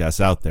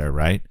podcasts out there,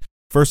 right?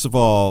 First of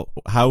all,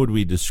 how would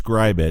we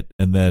describe it?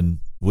 And then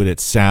would it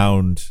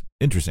sound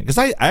interesting? Because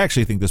I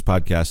actually think this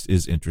podcast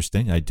is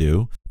interesting. I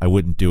do. I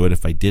wouldn't do it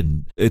if I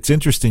didn't. It's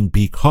interesting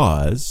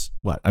because,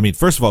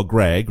 first of all,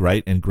 Greg,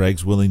 right? And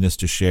Greg's willingness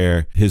to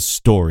share his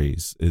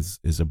stories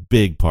is a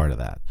big part of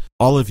that.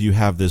 All of you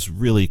have this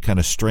really kind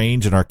of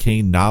strange and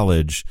arcane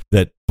knowledge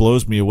that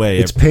blows me away.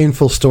 It's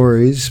painful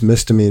stories,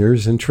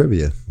 misdemeanors, and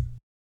trivia.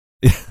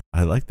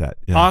 I like that.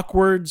 Yeah.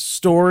 Awkward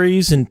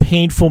stories and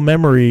painful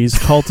memories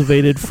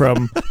cultivated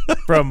from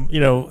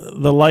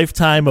the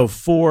lifetime of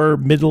 4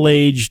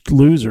 middle-aged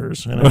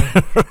losers. You know?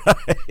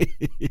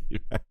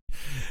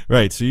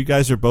 Right. So you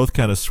guys are both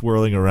kind of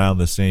swirling around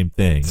the same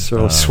thing.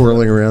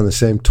 Swirling around the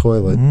same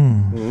toilet.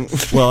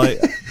 Well,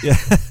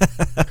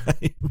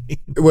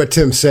 What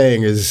Tim's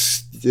saying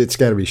is it's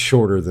got to be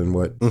shorter than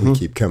what we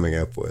keep coming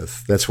up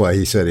with. That's why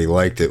he said he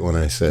liked it when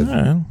I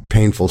said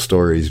painful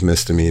stories,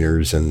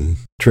 misdemeanors, and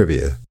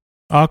trivia.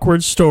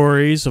 Awkward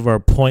stories of our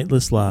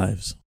pointless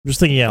lives. I'm just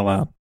thinking out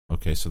loud.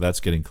 Okay, so that's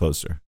getting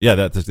closer. Yeah,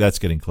 that's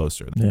getting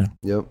closer. Yeah.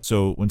 Yep.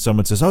 So when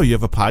someone says, "Oh, you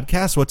have a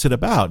podcast? What's it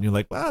about?" and you're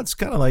like, "Well, it's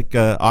kind of like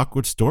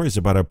awkward stories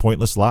about our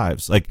pointless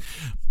lives." Like,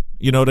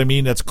 you know what I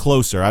mean? That's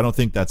closer. I don't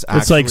think that's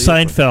actually. It's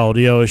like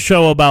Seinfeld, a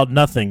show about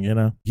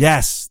nothing,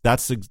 Yes,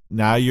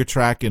 now you're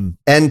tracking.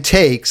 And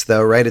takes,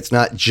 though, right? It's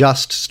not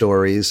just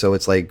stories. So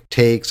it's like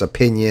takes,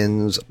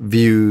 opinions,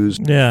 views,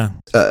 Yeah.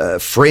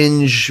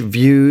 Fringe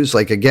views.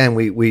 Like, again,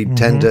 we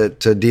tend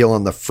to deal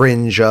on the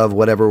fringe of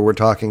whatever we're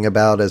talking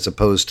about as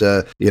opposed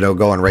to,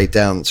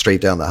 going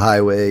straight down the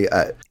highway.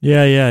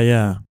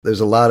 Yeah. There's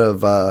a lot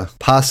of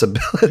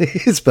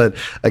possibilities. But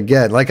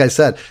again, like I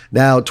said,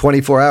 now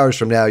 24 hours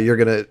from now, you're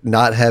going to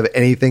not have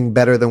anything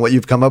better than what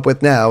you've come up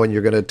with now, and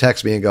you're going to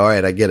text me and go, all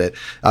right, I get it.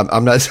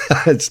 I'm not.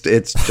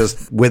 It's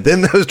just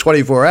within those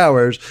 24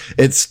 hours,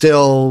 it's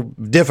still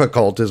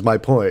difficult is my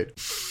point.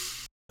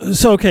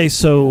 So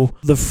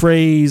the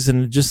phrase,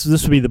 and just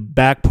this would be the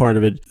back part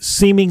of it,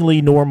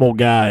 seemingly normal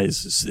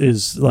guys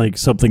is like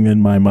something in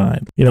my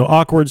mind.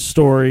 Awkward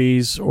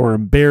stories or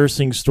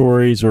embarrassing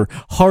stories or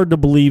hard to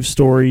believe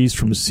stories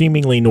from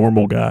seemingly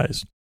normal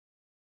guys.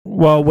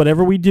 Well,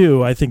 whatever we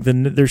do, I think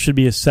there should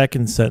be a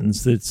second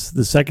sentence.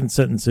 The second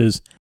sentence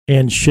is,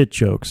 and shit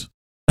jokes.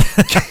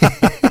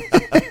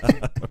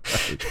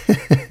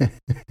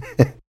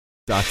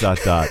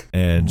 Dot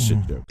and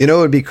shit joke. You know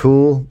what would be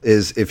cool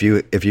is if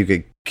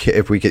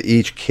we could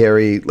each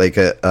carry like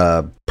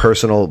a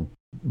personal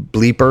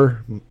bleeper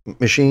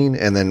machine,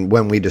 and then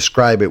when we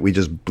describe it, we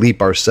just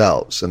bleep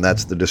ourselves, and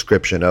that's the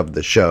description of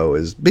the show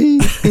is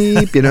beep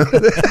beep.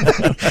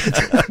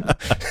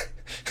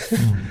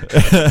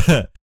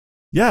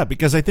 Yeah,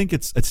 because I think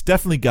it's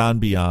definitely gone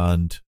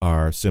beyond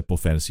our simple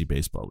fantasy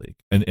baseball league.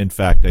 And in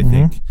fact, I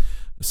think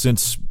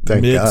since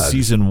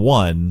mid-season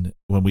 1,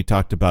 when we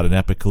talked about an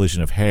epic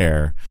collision of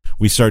hair,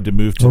 we started to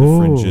move to the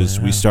fringes.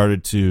 Yeah. We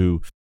started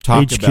to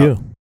talk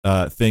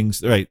about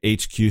things, right,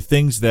 HQ,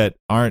 things that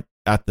aren't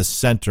at the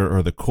center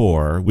or the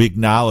core. We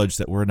acknowledge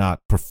that we're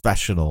not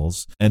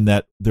professionals and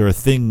that there are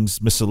things,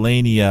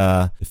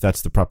 miscellanea, if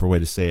that's the proper way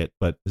to say it.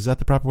 But is that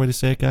the proper way to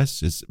say it,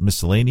 guys? Is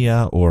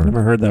miscellanea or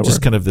never heard that just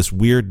word. Kind of this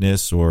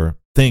weirdness or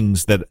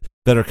things that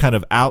are kind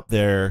of out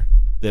there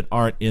that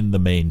aren't in the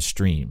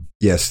mainstream?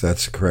 Yes,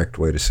 that's the correct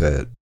way to say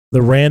it.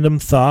 The random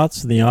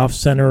thoughts and the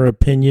off-center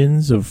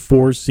opinions of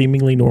four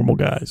seemingly normal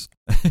guys.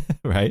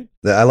 Right?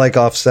 I like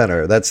off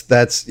center.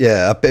 That's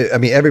yeah. I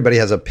mean, everybody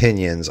has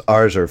opinions.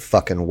 Ours are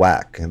fucking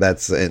whack.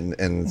 That's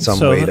in some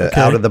So, way to okay.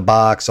 out of the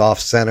box, off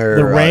center.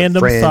 The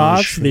random fringe.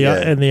 thoughts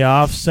and the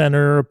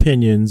off-center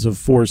opinions of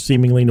four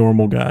seemingly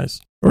normal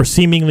guys. Or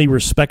seemingly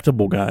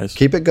respectable guys.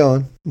 Keep it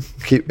going.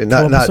 Keep Come up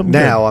not with not something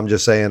now. good. I'm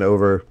just saying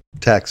over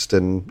text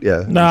and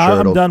yeah. No, I'm sure I'm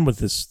it'll- done with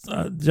this.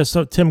 Just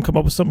so Tim come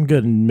up with something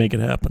good and make it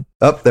happen.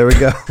 Oh, there we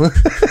go.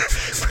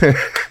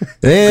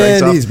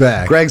 And off, he's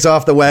back. Greg's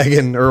off the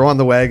wagon or on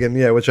the wagon.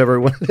 Yeah,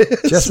 whichever one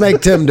it is. Just make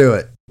Tim do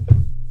it.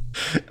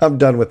 I'm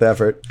done with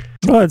effort.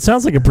 Well, it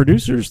sounds like a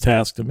producer's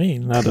task to me,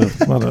 not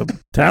a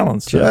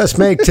talent's task. Just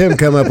make Tim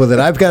come up with it.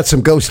 I've got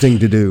some ghosting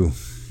to do.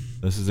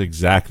 This is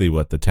exactly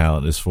what the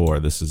talent is for.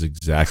 This is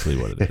exactly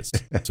what it is.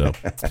 So,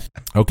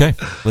 okay,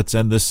 let's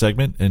end this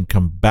segment and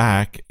come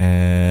back.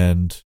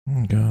 And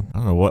Oh, God. I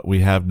don't know what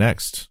we have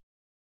next.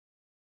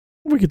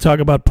 We could talk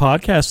about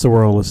podcasts that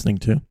we're all listening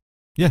to.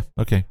 Yeah,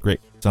 okay, great.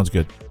 Sounds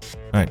good.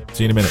 All right,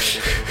 see you in a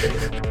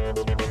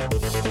minute.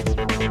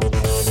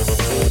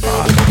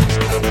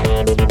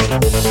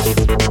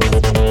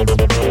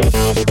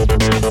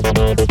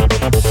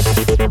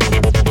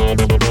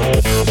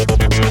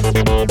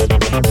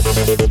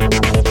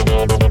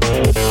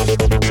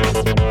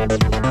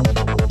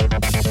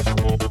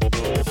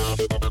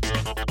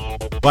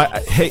 Well,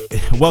 hey,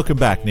 welcome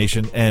back,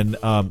 Nation. And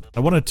I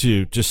wanted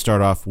to just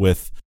start off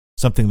with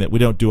something that we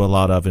don't do a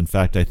lot of. In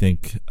fact, I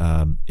think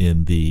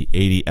in the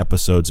 80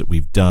 episodes that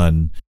we've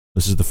done,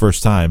 this is the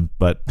first time,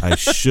 but I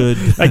should.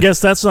 I guess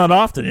that's not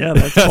often. Yeah,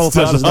 that's both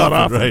times is not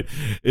often. right?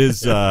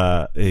 Is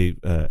a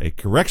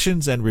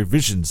corrections and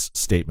revisions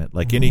statement.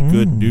 Like any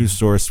good news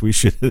source, we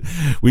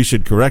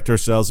should correct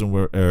ourselves, and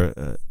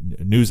we're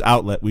news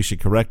outlet. We should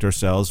correct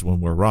ourselves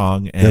when we're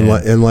wrong.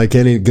 And like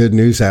any good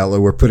news outlet,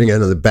 we're putting it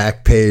on the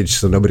back page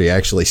so nobody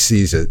actually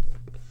sees it.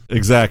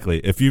 Exactly.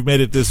 If you've made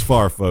it this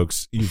far,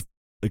 folks, you've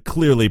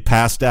clearly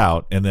passed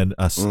out and then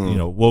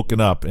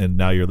woken up, and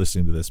now you're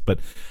listening to this. But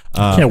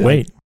Can't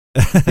wait.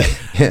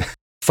 Yeah.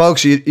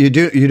 Folks, you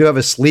do have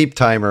a sleep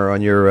timer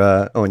on your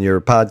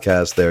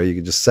podcast there. You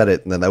can just set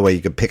it, and then that way you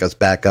can pick us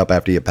back up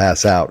after you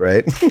pass out,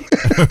 right?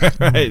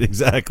 Right,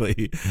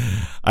 exactly.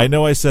 I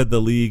know I said the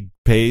league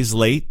pays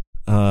late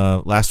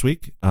last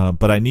week,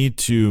 but I need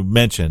to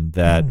mention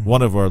that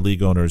one of our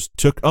league owners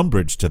took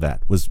umbrage to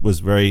that. Was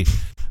very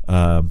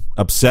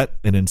upset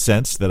and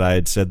incensed that I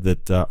had said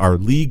that our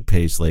league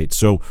pays late.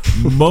 So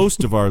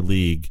most of our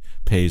league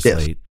pays Yes.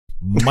 late.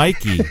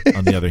 Mikey,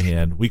 on the other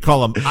hand, we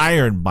call him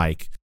Iron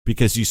Mike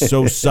because he's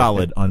so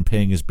solid on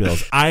paying his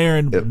bills.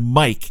 Iron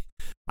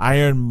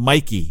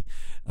Mikey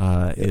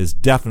is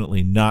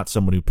definitely not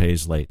someone who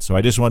pays late. So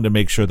I just wanted to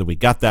make sure that we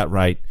got that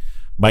right.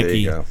 There Mikey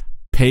you go.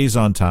 pays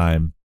on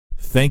time.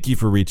 Thank you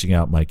for reaching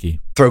out, Mikey.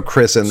 Throw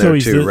Chris in So there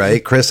he's too, the-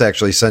 right? Chris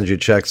actually sends you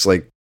checks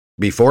like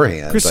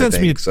beforehand. Chris I sends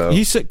think, me. so.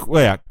 He said,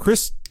 well, yeah,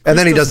 Chris. And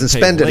then he doesn't pay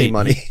spend any late.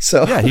 money.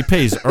 So Yeah, he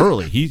pays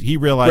early. He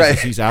realizes Right.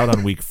 he's out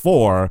on week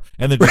 4,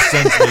 and then just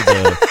sends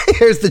me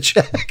here's the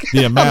check.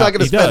 the amount. I'm not going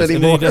to He spend does, any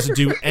and then more. he doesn't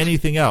do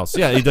anything else.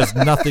 Yeah, he does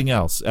nothing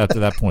else after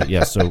that point.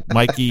 Yes, so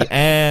Mikey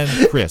and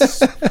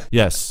Chris,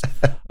 yes,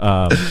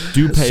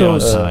 do pay So- on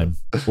time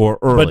or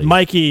early. But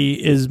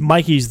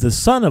Mikey's the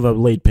son of a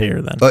late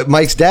payer then. But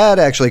Mike's dad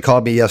actually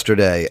called me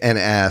yesterday and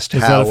asked,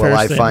 Is that how a fair will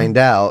I statement? find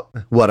out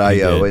what I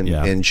He owe did,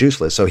 yeah. in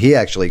Juiceless? So he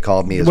actually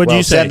called me as What'd well.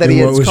 you say? Said that And he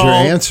what had, was your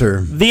called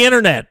answer? The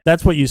internet.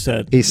 That's what you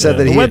said. he said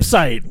that The he had,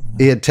 website.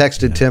 he had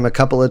texted Tim a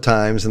couple of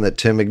times and that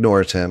Tim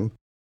ignores him.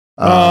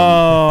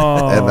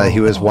 And And that he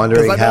was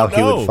wondering 'Cause I how don't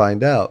he know. would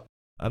find out.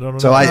 I don't know.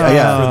 So I-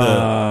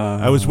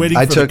 I was waiting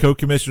I for took- the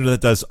co-commissioner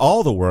that does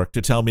all the work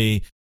to tell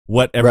me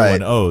what everyone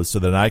Right. owes, so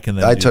that I can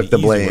then I do took the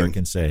easy blame. work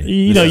and say,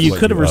 you this know, is you what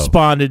could have owe.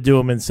 responded to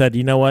him and said,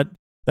 you know what?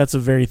 That's a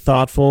very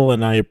thoughtful,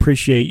 and I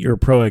appreciate your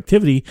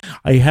proactivity.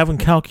 I haven't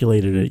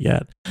calculated it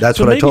yet. That's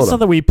So what I maybe told it's not him.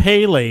 that we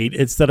pay late;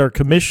 it's that our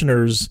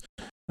commissioners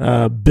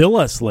bill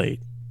us late.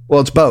 Well,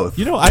 it's both.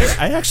 You know, I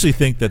actually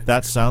think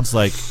that sounds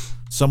like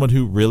someone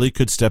who really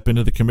could step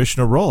into the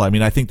commissioner role. I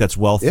mean, I think that's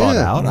well thought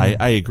Yeah. out.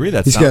 I agree.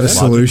 That He's got a sounds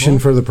solution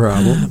logical. for the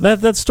problem. That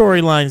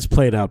storyline's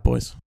played out,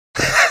 boys.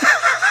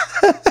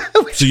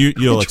 So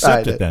you'll We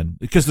accept tried it it. then,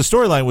 because the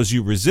storyline was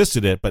you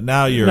resisted it, but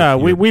now We've you're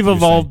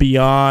evolved saying-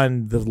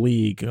 beyond the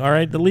league. All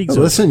right, the league's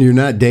over. Listen, you're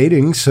not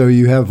dating, so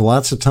you have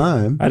lots of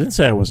time. I didn't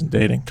say I wasn't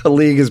dating. The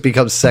league has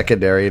become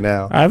secondary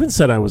now. I haven't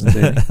said I wasn't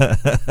dating.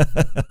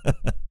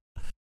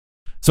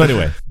 So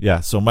anyway, yeah.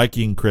 So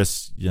Mikey and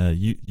Chris,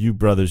 you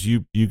brothers,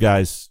 you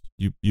guys,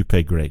 you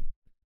pay great.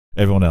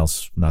 Everyone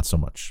else, not so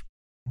much.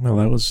 Well,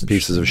 that was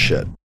Pieces of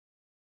shit.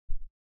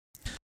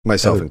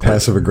 Myself included.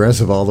 Passive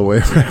aggressive all the way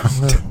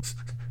around.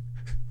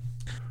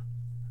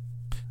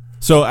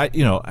 So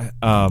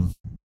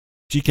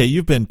GK,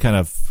 you've been kind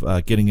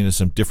of getting into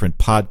some different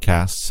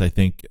podcasts, I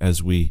think,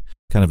 as we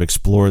kind of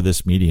explore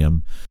this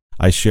medium.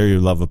 I share your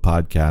love of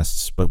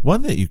podcasts, but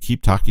one that you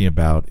keep talking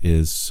about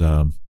is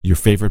your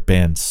favorite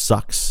band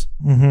sucks.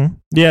 Mm-hmm.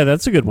 Yeah,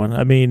 that's a good one.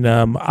 I mean,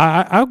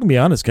 I can be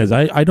honest, guys.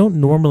 I don't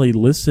normally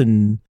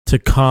listen to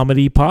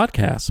comedy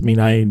podcasts. I mean,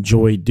 I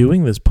enjoy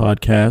doing this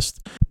podcast,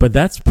 but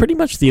that's pretty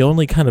much the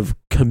only kind of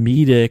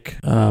comedic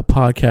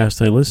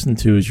podcast I listen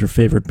to is Your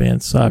Favorite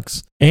Band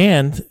Sucks.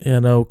 And,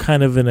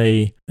 kind of in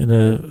a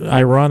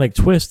ironic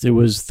twist, it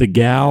was the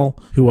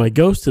gal who I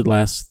ghosted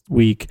last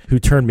week who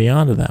turned me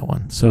on to that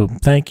one. So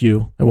thank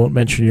you. I won't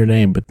mention your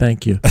name, but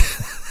thank you.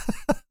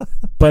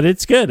 But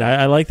it's good.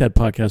 I like that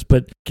podcast,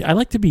 but I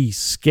like to be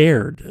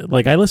scared.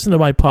 Like, I listen to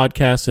my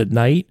podcasts at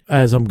night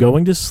as I'm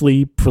going to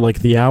sleep for like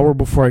the hour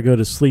before I go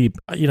to sleep.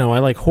 I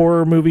like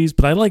horror movies,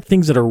 but I like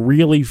things that are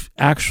really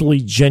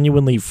actually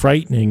genuinely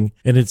frightening.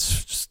 And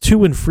it's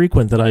too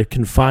infrequent that I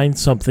can find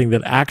something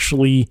that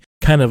actually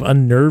kind of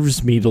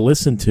unnerves me to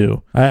listen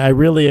to. I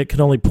really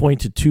can only point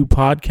to 2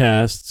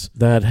 podcasts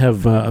that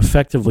have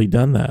effectively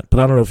done that. But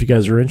I don't know if you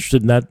guys are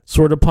interested in that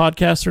sort of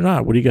podcast or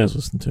not. What do you guys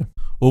listen to?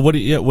 Well,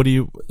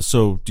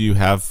 do you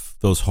have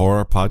those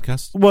horror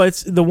podcasts? Well,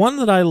 it's the one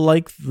that I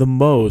like the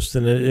most,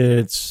 and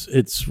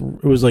it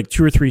was like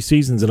 2 or 3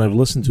 seasons, and I've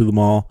listened to them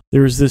all.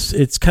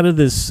 It's kind of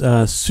this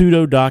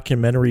pseudo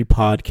documentary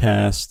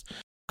podcast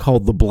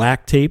called The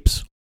Black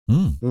Tapes.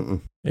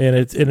 Mm. And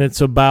it's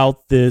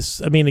about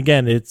this. I mean,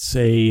 again, it's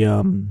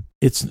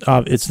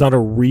not a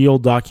real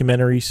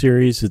documentary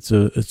series. It's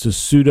a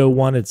pseudo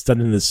one. It's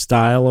done in the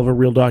style of a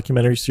real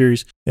documentary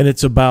series, and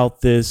it's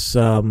about this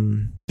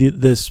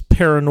this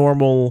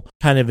paranormal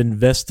kind of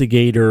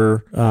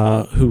investigator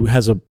who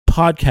has a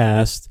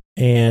podcast,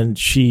 and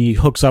she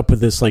hooks up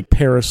with this like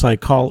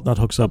not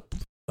hooks up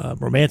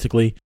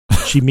romantically.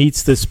 She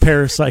meets this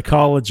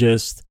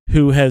parapsychologist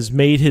who has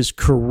made his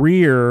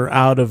career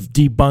out of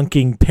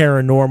debunking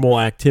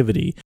paranormal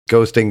activity.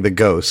 Ghosting the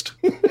ghost.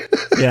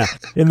 Yeah.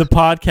 In the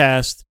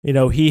podcast,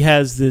 he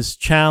has this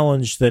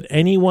challenge that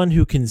anyone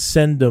who can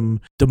send him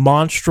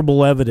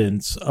demonstrable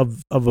evidence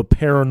of a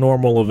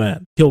paranormal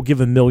event, he'll give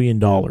 $1 million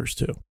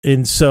to.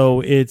 And so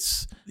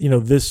it's,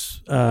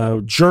 this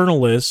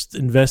journalist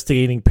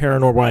investigating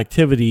paranormal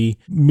activity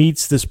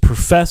meets this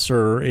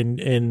professor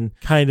and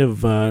kind of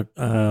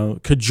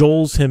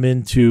cajoles him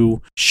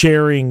into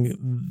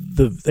sharing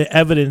the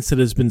evidence that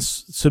has been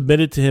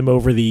submitted to him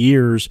over the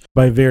years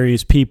by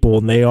various people,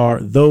 and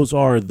those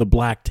are the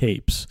black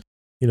tapes.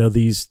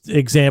 These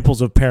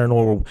examples of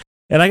paranormal.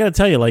 And I got to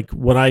tell you, like,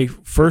 when I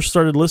first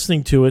started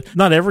listening to it,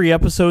 not every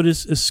episode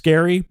is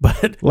scary,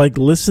 but like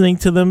listening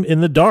to them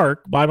in the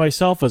dark by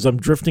myself as I'm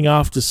drifting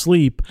off to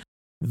sleep,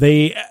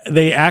 they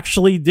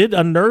actually did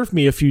unnerve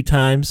me a few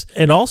times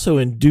and also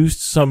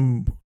induced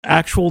some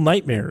actual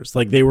nightmares.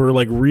 Like, they were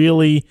like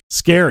really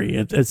scary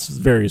at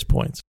various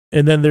points.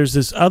 And then there's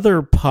this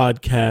other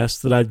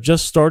podcast that I've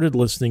just started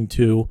listening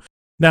to.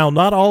 Now,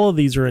 not all of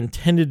these are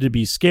intended to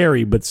be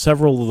scary, but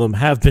several of them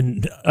have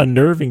been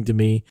unnerving to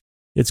me.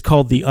 It's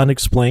called The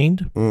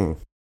Unexplained.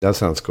 That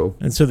sounds cool.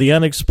 And so The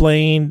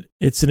Unexplained,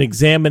 it's an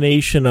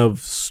examination of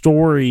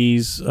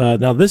stories.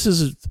 Now, this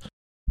is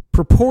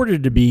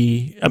purported to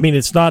be, I mean,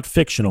 it's not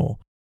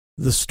fictional.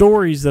 The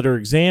stories that are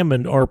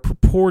examined are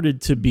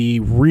purported to be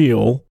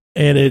real,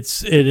 and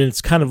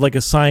it's kind of like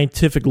a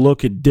scientific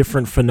look at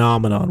different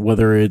phenomenon,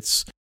 whether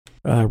it's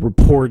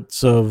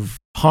reports of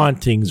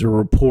hauntings or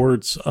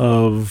reports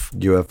of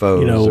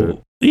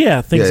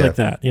UFOs, things like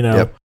that.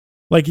 Yep.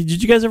 Like,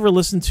 did you guys ever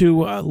listen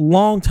to a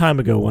long time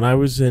ago when I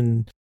was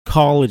in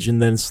college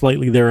and then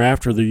slightly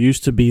thereafter, there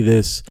used to be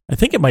this, I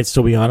think it might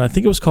still be on, I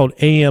think it was called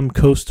AM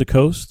Coast to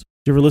Coast.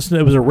 Did you ever listen to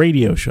it? It was a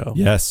radio show.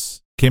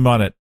 Yes. Came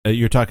on at,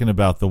 you're talking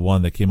about the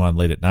one that came on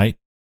late at night?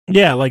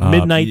 Yeah, like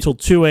midnight till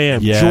 2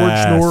 a.m. Yes.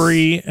 George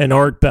Norrie and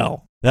Art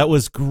Bell. That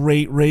was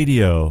great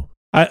radio.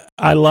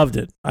 I loved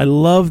it. I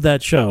loved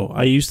that show.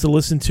 I used to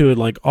listen to it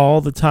like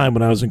all the time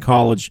when I was in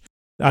college.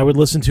 I would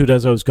listen to it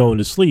as I was going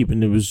to sleep,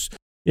 and it was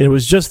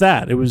just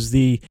that. It was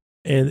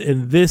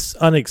and this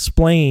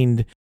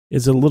Unexplained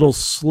is a little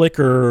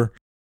slicker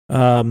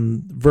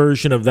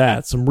version of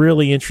that. Some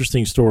really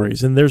interesting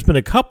stories, and there's been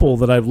a couple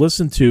that I've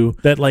listened to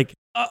that like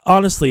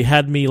honestly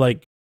had me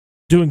like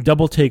doing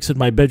double takes at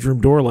my bedroom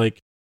door, like.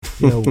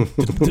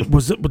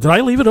 Did I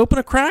leave it open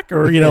a crack,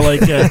 or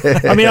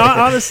I mean,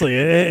 honestly,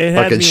 it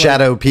had fucking me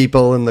shadow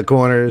people in the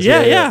corners.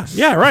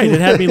 Yeah, right. It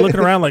had me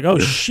looking around like, oh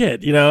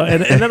shit,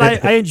 and then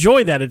I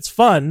enjoy that. It's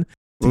fun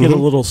to get a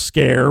little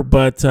scare,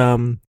 but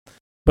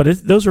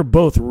those are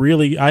both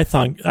really, I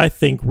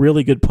think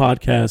really good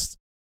podcasts.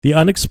 The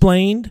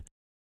Unexplained,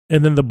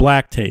 and then the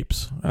Black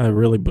Tapes. I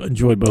really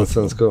enjoy both. That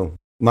sounds cool.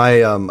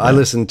 I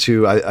listen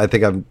to. I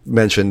think I've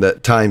mentioned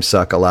that Time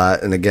Suck a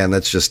lot, and again,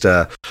 that's just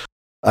a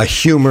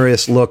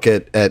humorous look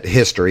at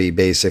history,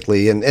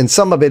 basically, and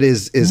some of it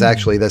is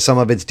actually that some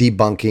of it's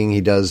debunking. He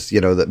does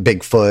the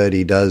Bigfoot,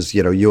 he does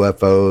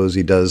UFOs,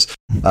 he does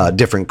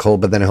different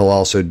cult, but then he'll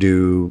also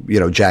do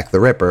Jack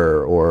the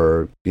Ripper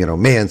or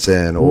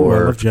Manson, or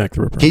I love Jack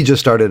the Ripper. He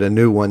just started a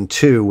new one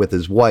too with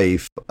his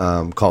wife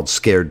called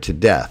Scared to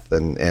Death,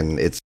 and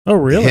it's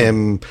really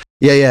him.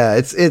 Yeah,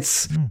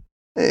 it's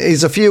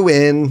He's a few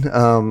in.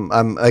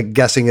 I'm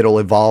guessing it'll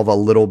evolve a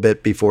little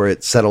bit before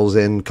it settles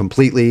in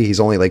completely. He's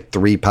only like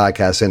 3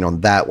 podcasts in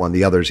on that one.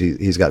 The others,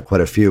 he's got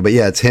quite a few. But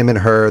yeah, it's him and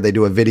her. They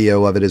do a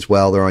video of it as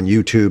well. They're on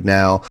YouTube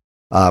now.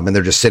 And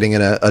they're just sitting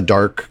in a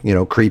dark,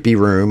 creepy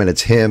room. And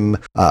it's him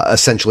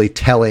essentially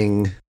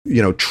telling,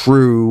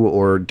 true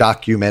or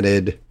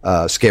documented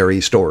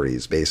scary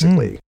stories,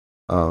 basically.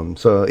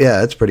 So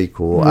yeah, it's pretty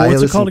cool.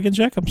 What's it called again,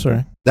 Jack? I'm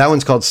sorry. That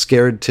one's called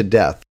Scared to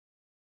Death.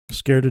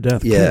 Scared to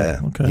Death. Yeah,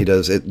 cool. Okay. He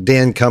does it.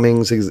 Dan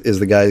Cummings is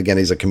the guy. Again,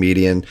 he's a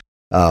comedian.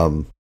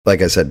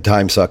 Like I said,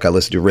 Time Suck I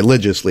listen to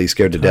religiously.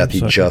 Scared to Death.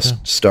 He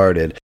just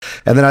started.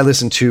 And then I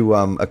listen to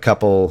a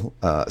couple,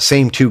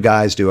 same 2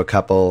 guys do a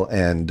couple,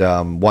 and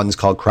one's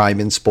called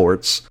Crime in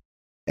Sports.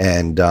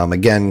 And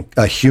again,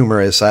 a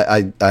humorous,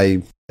 I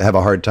have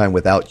a hard time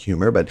without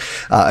humor, but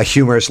a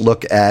humorous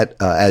look at,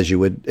 as you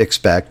would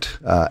expect,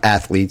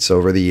 athletes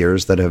over the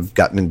years that have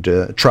gotten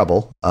into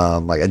trouble.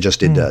 Like I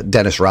just did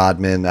Dennis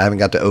Rodman. I haven't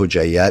got to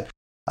OJ yet.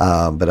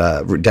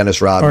 But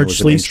Dennis Rodman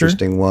was an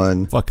interesting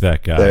one. Fuck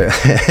that guy.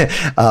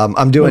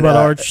 I'm doing. What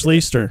about Arch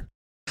Schleister?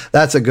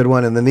 That's a good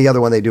one. And then the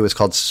other one they do is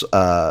called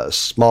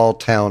Small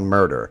Town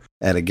Murder.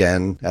 And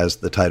again, as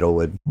the title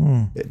would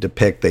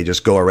depict, they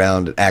just go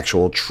around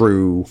actual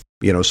true,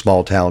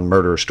 small town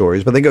murder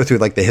stories. But they go through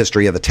like the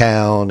history of the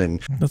town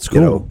and, that's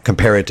cool.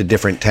 Compare it to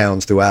different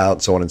towns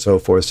throughout, so on and so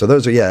forth. So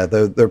those are,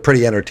 they're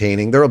pretty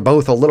entertaining. They're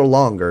both a little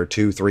longer,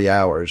 2-3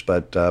 hours,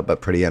 but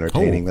pretty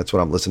entertaining. That's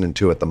what I'm listening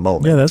to at the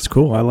moment. Yeah, that's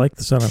cool. I like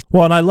the sound of.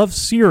 Well, and I love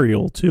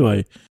Serial too.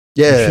 I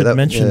should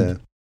mention. Yeah.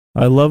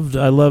 I loved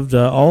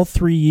all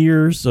 3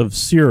 years of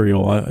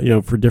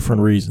Serial, for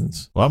different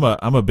reasons. Well,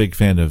 I'm a big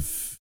fan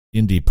of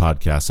indie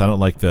podcasts. I don't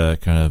like the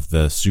kind of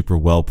the super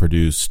well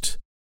produced,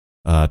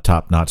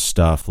 top notch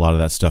stuff. A lot of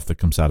that stuff that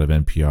comes out of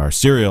NPR.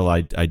 Serial,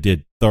 I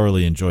did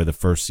thoroughly enjoy the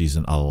first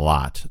season a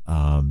lot.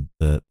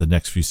 The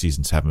next few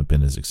seasons haven't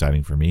been as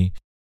exciting for me.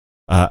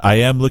 I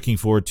am looking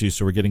forward to.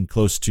 So we're getting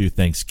close to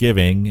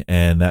Thanksgiving,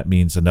 and that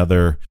means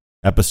another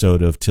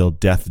episode of Till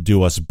Death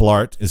Do Us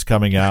Blart is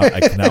coming out.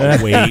 I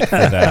cannot wait for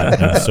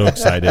that. I'm so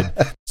excited.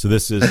 So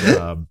this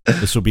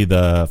will be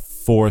the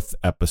 4th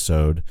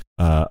episode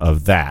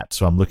of that.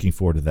 So I'm looking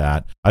forward to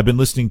that. I've been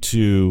listening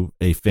to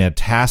a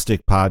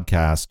fantastic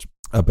podcast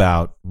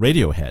about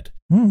Radiohead.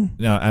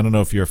 Now, I don't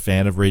know if you're a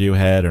fan of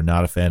Radiohead or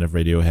not a fan of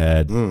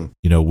Radiohead,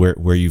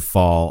 where you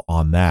fall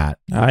on that.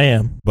 I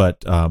am.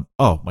 But,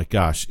 oh my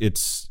gosh,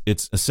 it's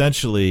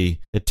essentially,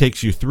 it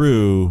takes you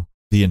through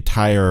the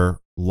entire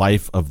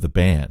life of the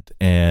band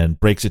and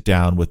breaks it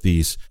down with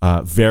these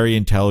very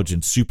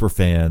intelligent super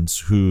fans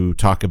who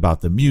talk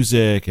about the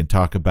music and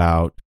talk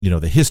about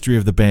the history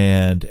of the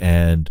band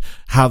and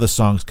how the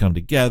songs come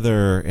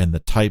together and the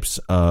types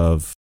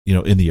of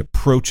in the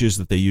approaches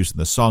that they use in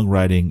the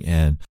songwriting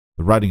and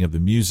the writing of the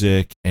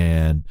music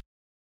and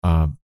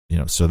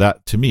so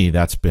that to me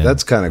that's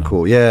kind of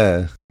cool.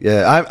 Yeah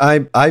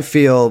I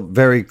feel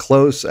very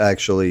close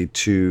actually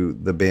to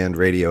the band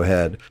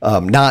Radiohead,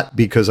 not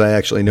because I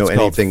actually know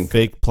anything.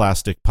 Fake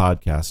Plastic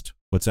Podcast.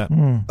 What's that?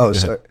 Oh,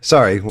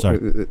 sorry.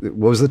 What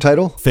was the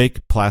title?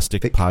 Fake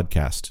Plastic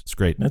Podcast. It's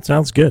great. That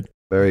sounds good.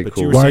 Very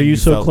cool. Why are you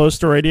so close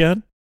to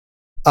Radiohead?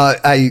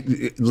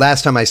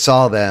 Last time I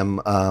saw them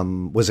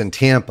was in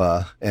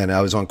Tampa, and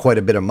I was on quite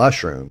a bit of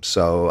mushrooms,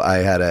 so I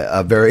had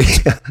a very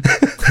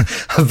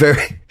a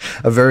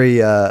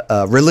very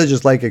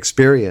religious like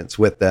experience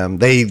with them.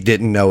 They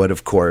didn't know it,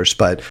 of course,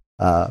 but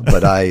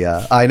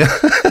I know.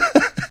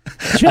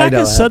 Jack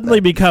has suddenly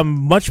become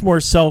much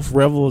more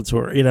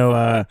self-revelatory,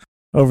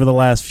 over the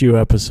last few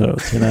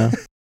episodes. Yeah.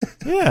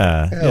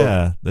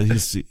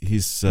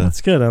 He's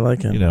that's good. I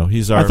like him.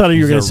 He's our. I thought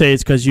you were going to say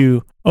it's because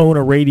you own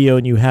a radio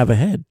and you have a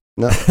head.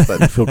 No,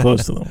 but I feel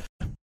close to them.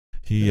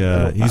 He's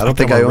I don't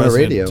think I own a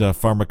radio.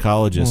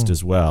 Pharmacologist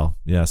as well.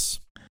 Yes.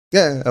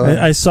 Yeah,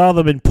 I saw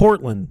them in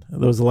Portland. That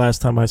was the last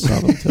time I saw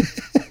them too.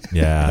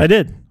 Yeah, I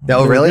did.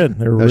 Oh, really?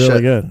 They were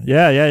really good.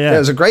 Yeah. It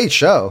was a great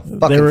show.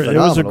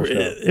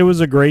 It was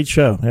a great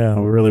show. Yeah,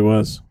 it really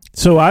was.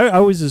 So I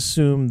always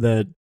assumed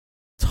that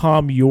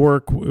Tom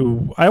York.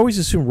 I always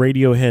assumed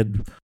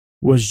Radiohead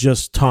was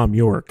just Tom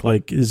York.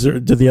 Like,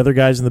 did the other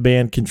guys in the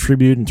band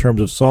contribute in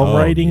terms of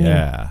songwriting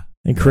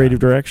and creative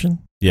direction?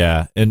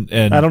 Yeah, and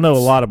I don't know a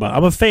lot about it.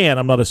 I'm a fan.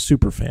 I'm not a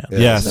super fan.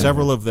 Yeah,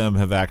 several of them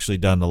have actually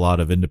done a lot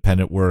of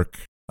independent work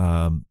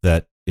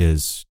that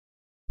is...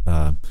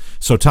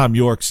 so Tom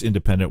York's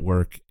independent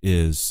work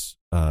is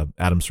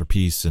Atoms for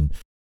Peace, and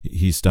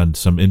he's done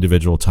some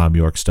individual Tom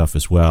York stuff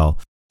as well.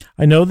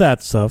 I know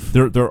that stuff.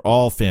 They're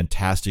all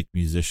fantastic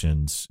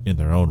musicians in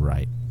their own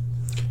right.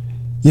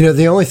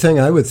 The only thing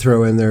I would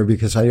throw in there,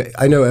 because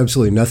I know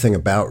absolutely nothing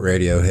about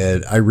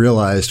Radiohead, I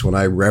realized when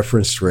I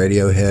referenced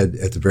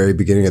Radiohead at the very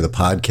beginning of the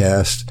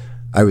podcast,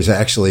 I was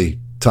actually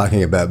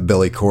talking about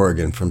Billy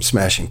Corgan from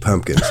Smashing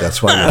Pumpkins.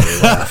 That's why I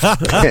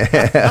laughed.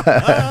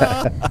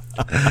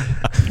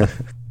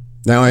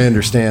 Now I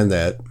understand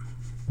that.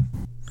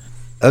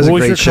 That was a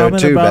great show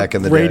too back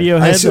in the day.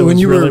 I said when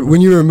you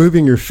were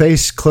moving your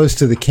face close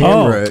to the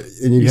camera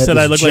and you had said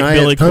this I look giant like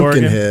Billy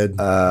pumpkin Corgan. head.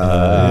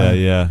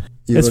 Yeah.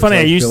 You It's look funny.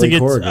 like Billy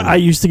Corgan.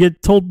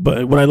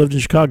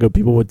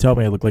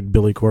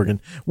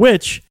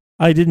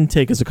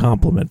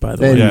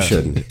 And Yeah. you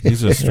shouldn't.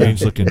 He's a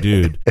strange looking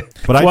dude.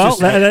 But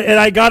And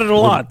I got it a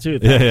lot too.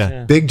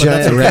 Yeah. Big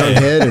giant round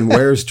head and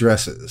wears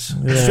dresses.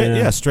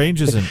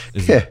 Strange isn't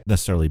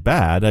necessarily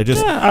bad. I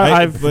just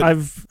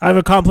I've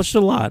accomplished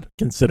a lot.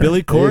 Considering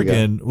Billy There you go.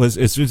 Corgan was.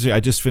 I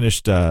just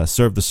finished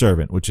 "Serve the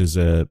Servant," which is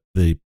the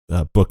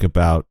book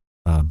about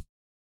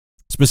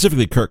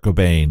specifically Kurt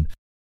Cobain,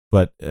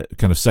 but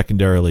kind of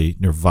secondarily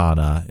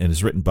Nirvana, and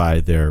is written by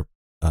their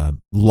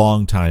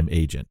longtime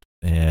agent.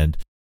 And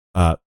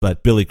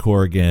but Billy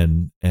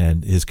Corgan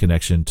and his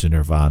connection to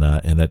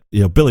Nirvana, and that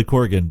Billy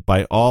Corgan,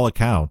 by all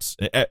accounts,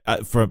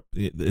 from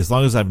as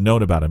long as I've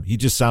known about him, he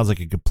just sounds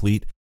like a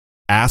complete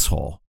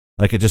asshole,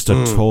 like just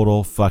a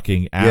total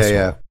fucking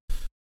asshole.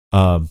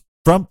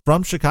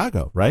 From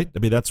Chicago, right? I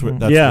mean, that's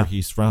where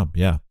he's from.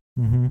 Yeah,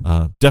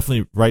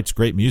 definitely writes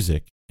great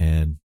music,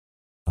 and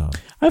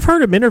I've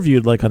heard him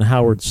interviewed like on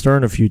Howard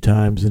Stern a few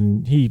times,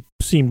 and he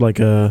seemed like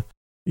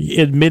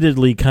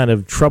admittedly kind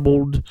of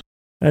troubled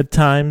at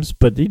times,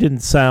 but he didn't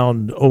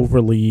sound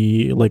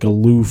overly like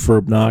aloof or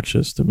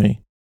obnoxious to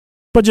me.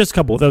 But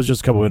that was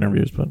just a couple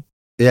interviews. But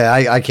yeah,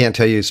 I can't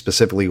tell you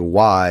specifically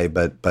why,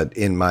 but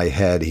in my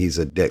head, he's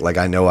a dick. Like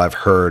I know I've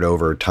heard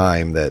over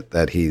time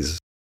that he's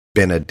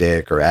been a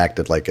dick or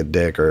acted like a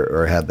dick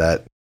or had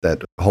that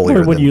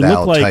holier when than you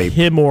thou look like type.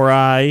 him or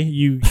I,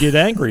 you get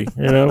angry.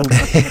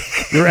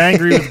 You're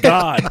angry with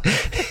God.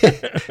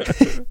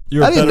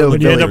 you're I didn't know when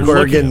you Billy end up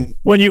Corgan.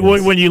 When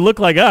you look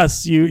like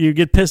us, you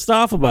get pissed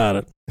off about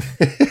it.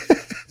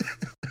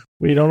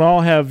 We don't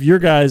all have your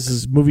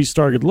guys' movie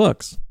star good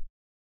looks.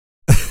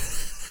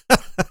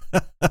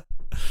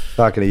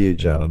 Talking to you, I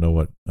Joe. don't know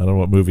what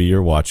movie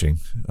you're watching.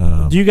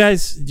 Do you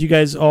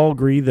guys all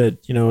agree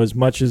that as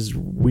much as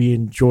we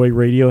enjoy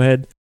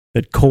Radiohead,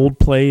 that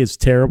Coldplay is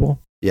terrible?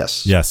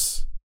 Yes.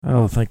 Yes.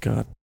 Oh, thank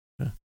God.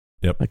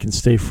 Yep. I can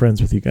stay friends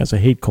with you guys. I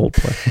hate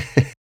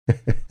Coldplay.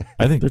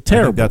 I think They're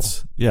terrible.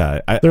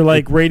 They're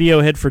like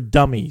Radiohead for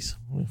dummies,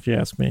 if you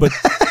ask me. But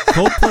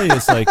Coldplay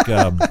is like,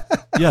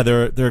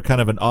 they're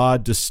kind of an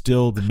odd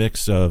distilled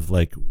mix of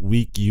like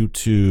weak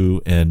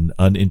U2 and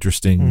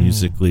uninteresting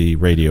musically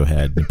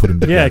Radiohead, and put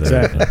them together. Yeah,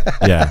 exactly.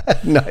 Yeah,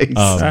 Nice.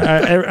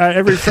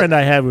 Every friend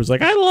I had was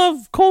like, "I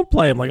love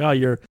Coldplay." I'm like, "Oh,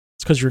 it's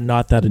because you're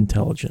not that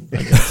intelligent."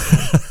 I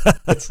guess.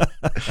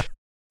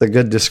 It's a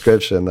good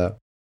description, though.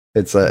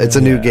 It's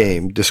a new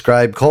game.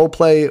 Describe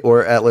Coldplay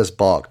or Atlas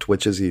Balked,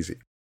 which is easy.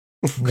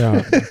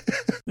 No.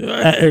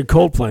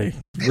 Coldplay.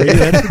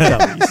 Radiohead for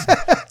dummies.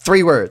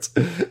 3 words.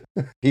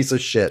 Piece of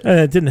shit. And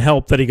it didn't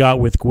help that he got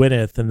with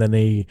Gwyneth and then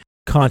they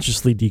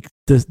consciously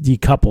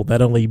decoupled.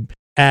 That only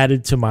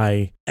added to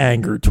my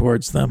anger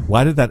towards them.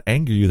 Why did that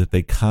anger you that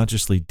they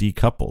consciously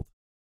decoupled?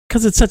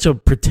 Because it's such a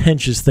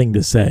pretentious thing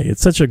to say.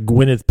 It's such a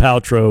Gwyneth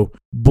Paltrow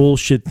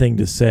bullshit thing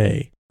to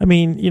say. I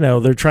mean,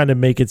 they're trying to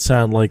make it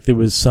sound like there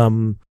was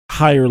some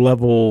higher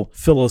level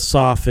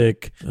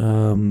philosophic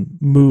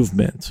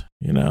movement,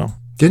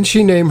 Didn't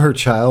she name her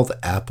child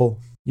Apple?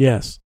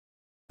 Yes.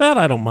 That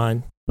I don't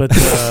mind. But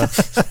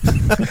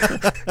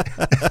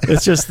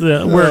it's just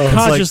we're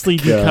consciously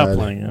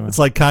decoupling. It's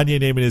like Kanye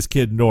naming his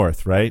kid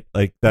North, right?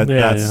 Like that.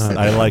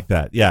 I like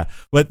that. Yeah,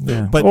 but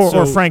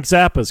or Frank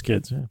Zappa's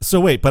kids. Yeah. So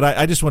wait, but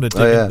I just want to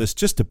dig into this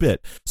just a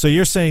bit. So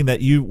you're saying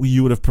that you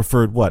would have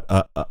preferred what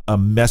a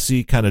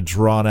messy kind of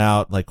drawn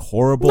out like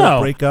horrible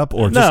breakup,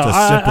 or just a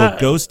simple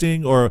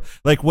ghosting, or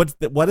like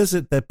what is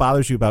it that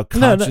bothers you about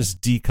conscious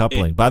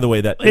decoupling? By the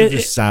way, that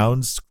just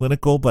sounds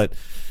clinical, but.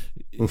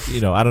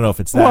 I don't know if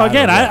it's that. Well,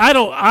 again, I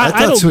don't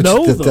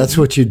know them. That's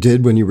what you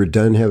did when you were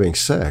done having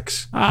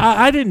sex.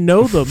 I didn't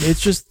know them. It's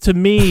just, to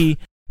me...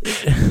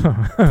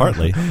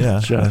 Partly,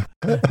 yeah.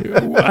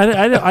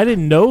 I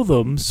didn't know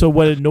them, so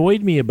what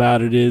annoyed me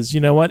about it is,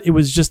 what?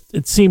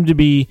 It seemed to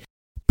be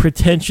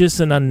pretentious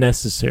and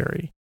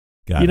unnecessary.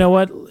 Got it. Know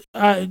what?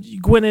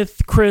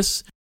 Gwyneth,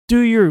 Chris, do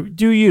you.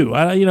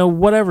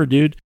 Whatever,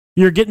 dude.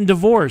 You're getting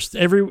divorced.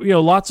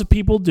 Lots of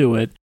people do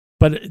it.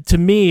 But to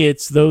me,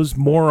 it's those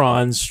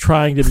morons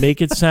trying to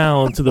make it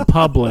sound to the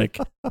public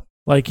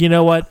like,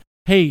 what?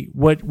 Hey,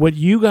 what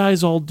you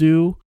guys all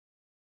do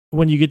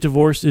when you get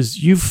divorced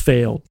is you've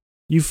failed.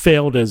 You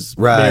failed as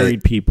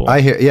married people.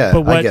 I hear, yeah,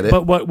 I get it.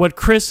 But what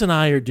Chris and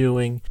I are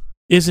doing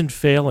isn't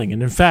failing.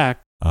 And in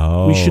fact,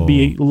 we should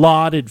be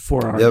lauded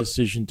for our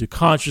decision to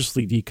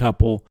consciously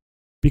decouple,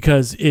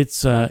 because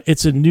it's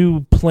a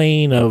new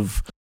plane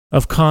of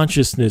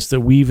consciousness that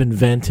we've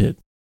invented.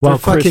 They're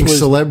fucking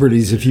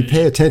celebrities. If you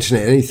pay attention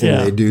to anything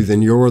they do,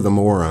 then you're the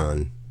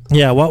moron.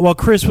 Yeah, while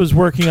Chris was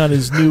working on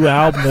his new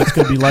album that's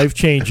going to be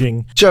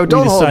life-changing, Joe,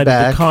 don't hold back. We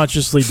decided to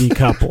consciously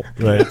decouple.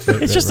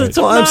 It's just it's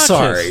obnoxious. I'm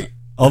sorry.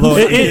 Although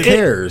who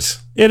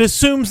cares? It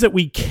assumes that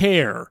we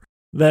care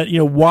that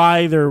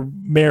why their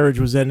marriage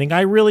was ending.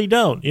 I really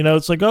don't.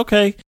 It's like,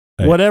 okay,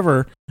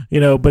 whatever,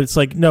 but it's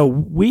like, no,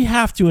 we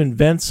have to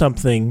invent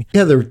something.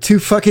 Yeah, they're two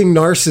fucking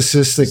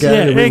narcissists that got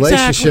in a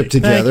relationship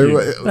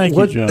together. Thank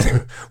you, Joe.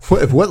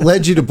 What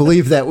led you to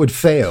believe that would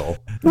fail?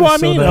 Well, I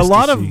So mean, nice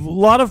a to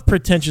lot of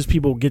pretentious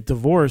people get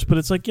divorced, but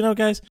it's like,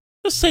 guys,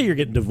 just say you're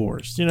getting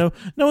divorced. No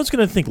one's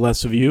going to think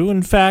less of you.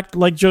 In fact,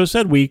 like Joe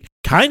said, we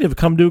kind of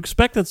come to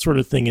expect that sort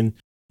of thing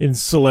in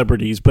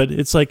celebrities. But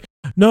it's like,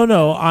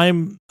 no,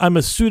 I'm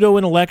a pseudo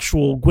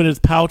intellectual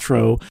Gwyneth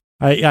Paltrow.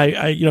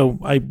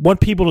 I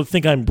want people to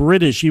think I'm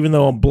British, even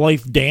though I'm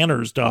Blythe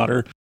Danner's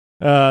daughter.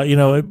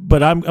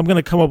 But I'm going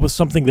to come up with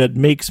something that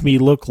makes me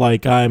look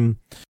like I'm,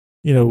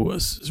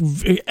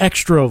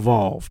 extra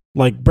evolved,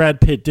 like Brad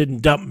Pitt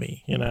didn't dump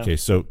me. Okay,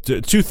 so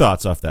two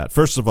thoughts off that.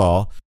 First of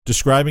all,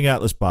 describing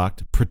Atlas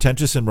Bach,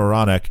 pretentious and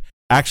moronic,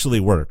 actually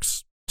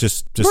works.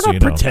 Just We're so not you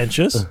know.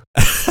 pretentious.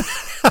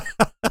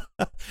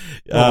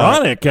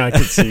 Moronic, I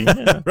could see.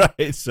 Yeah.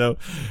 Right, so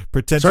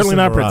pretentious Certainly and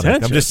not moronic.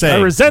 pretentious. I'm just saying.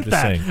 I resent I'm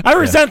just that. saying. I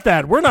resent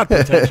that. We're not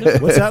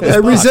pretentious. What's Atlas I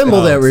Bach?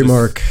 resemble that it's this-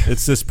 remark.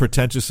 It's this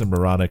pretentious and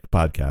moronic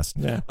podcast.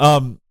 Yeah.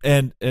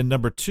 And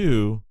number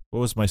two, what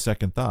was my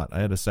second thought? I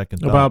had a second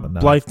thought About but now-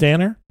 Blythe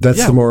Danner? That's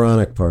Yeah. the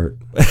moronic part.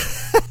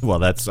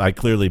 Well, I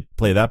clearly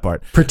play that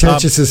part.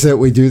 Pretentious is that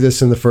we do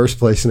this in the first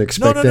place and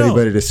expect no.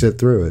 anybody to sit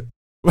through it.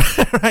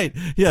 Right.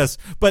 Yes.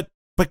 But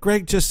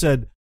Greg just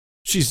said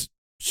she's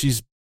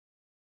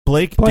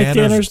Blake Blythe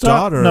Danner's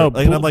daughter. No,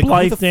 and I'm like,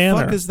 Blythe who the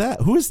Danner. fuck is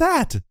that? Who is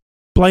that?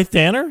 Blythe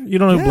Danner? You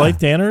don't know who Yeah. Blythe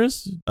Danner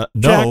is?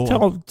 No.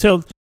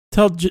 Jack,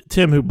 tell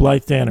Tim who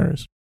Blythe Danner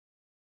is.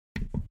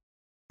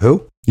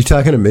 Who? You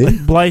talking to me?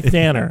 Blythe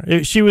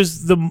Danner. She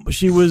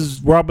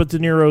was Robert De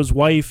Niro's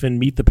wife in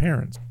Meet the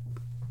Parents.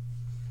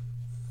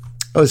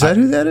 Oh, is that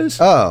who that is?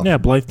 Oh. Yeah,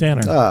 Blythe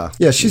Danner.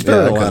 Yeah, she's been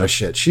in a okay. lot of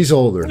shit. She's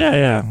older.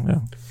 Yeah.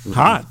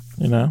 Hot,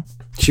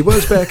 She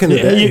was back in the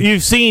day.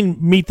 You've seen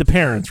Meet the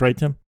Parents, right,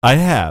 Tim? I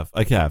have,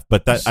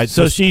 but that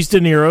So she's De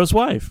Niro's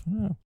wife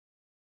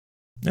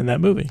in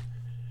that movie.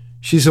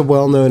 She's a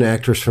well-known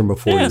actress from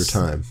before Yes.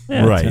 your time.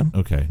 Yeah, right. Tim.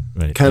 Okay.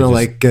 Right. Kind of I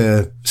like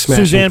Smashing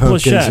Suzanne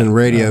Pumpkins Plachette. and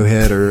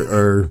Radiohead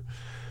are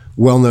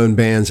well-known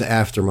bands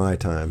after my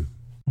time.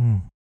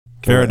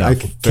 Fair enough. I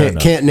fair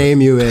enough. can't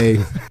name you a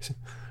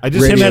I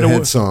just Tim had a-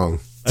 Radiohead song.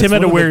 Tim had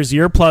to one of wear his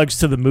earplugs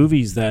to the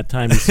movies that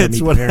time he said It's Meet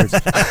the one- Parents.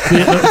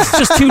 It's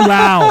just too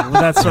loud with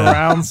that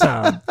surround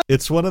sound.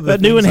 It's one of the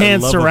That new things I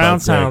enhanced love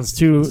surround about Greg sound's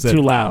too is that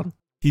loud.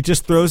 He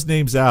just throws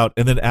names out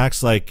and then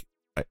acts like,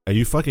 "Are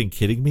you fucking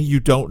kidding me? You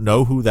don't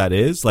know who that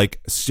is? Like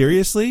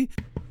seriously?"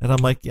 And I'm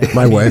like, "Yeah."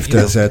 My wife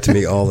does that to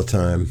me all the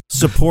time.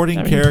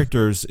 Supporting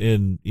characters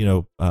in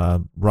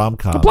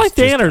rom-coms. But Blythe just-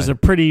 Danner's a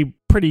pretty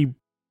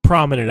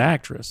prominent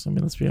actress. I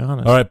mean, let's be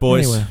honest. All right,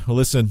 boys. Anyway, Well,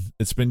 listen,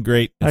 it's been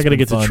great. I It's got to been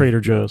get to fun. Trader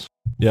Joe's.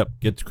 Yep,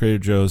 get to Trader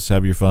Joe's.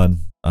 Have your fun.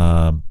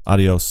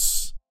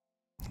 Adios.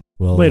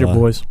 Well, Later,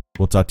 boys.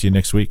 We'll talk to you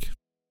next week.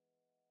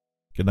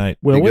 Good night.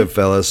 Will Be we? good,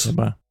 fellas.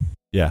 Bye.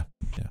 Yeah,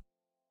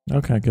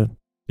 Okay, good.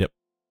 Yep.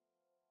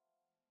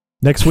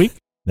 Next week?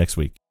 next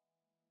week.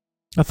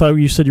 I thought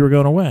you said you were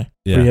going away.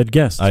 Yeah. Or you had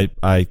guests.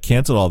 I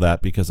canceled all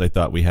that because I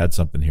thought we had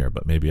something here,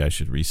 but maybe I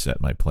should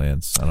reset my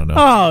plans. I don't know.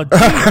 Oh,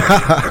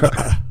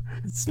 dude.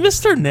 It's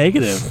Mr.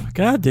 Negative.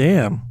 God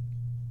damn.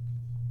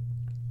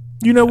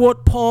 You know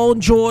what, Paul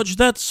and George?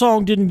 That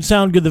song didn't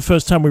sound good the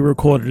first time we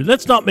recorded it.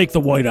 Let's not make the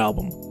White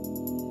Album.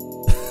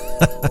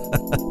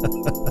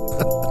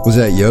 Was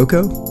that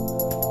Yoko?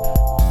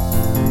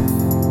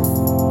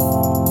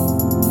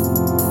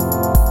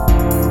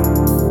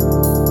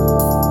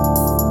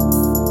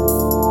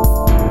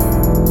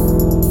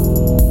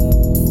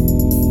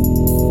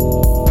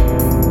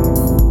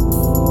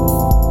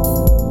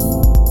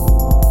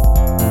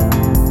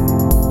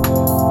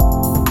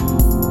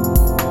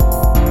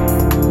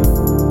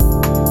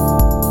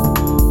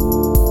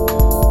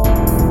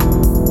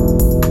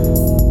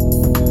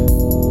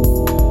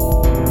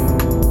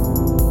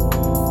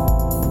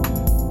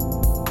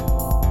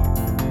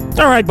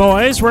 All right,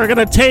 boys, we're going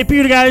to tape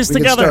you guys We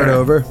can together. start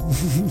over.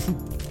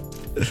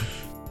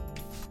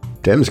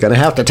 Tim's going to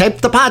have to tape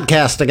the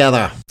podcast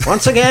together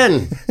once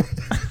again.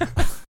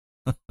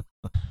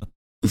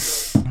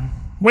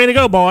 Way to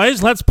go,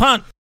 boys. Let's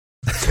punt.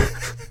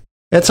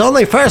 It's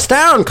only first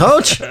down,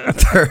 coach.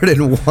 3rd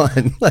and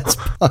 1. Let's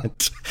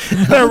punt.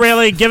 They're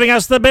really giving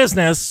us the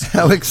business.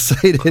 How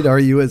excited are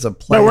you as a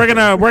player?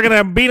 But we're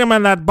gonna beat them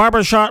in that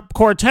barbershop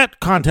quartet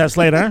contest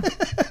later.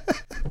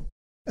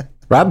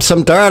 Rub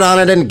some dirt on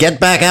it and get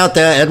back out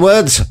there,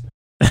 Edwards.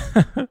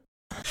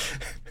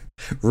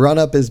 Run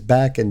up his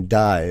back and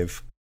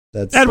dive.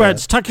 That's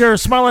Edwards, tuck your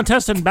small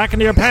intestine back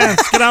into your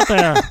pants. Get out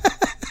there.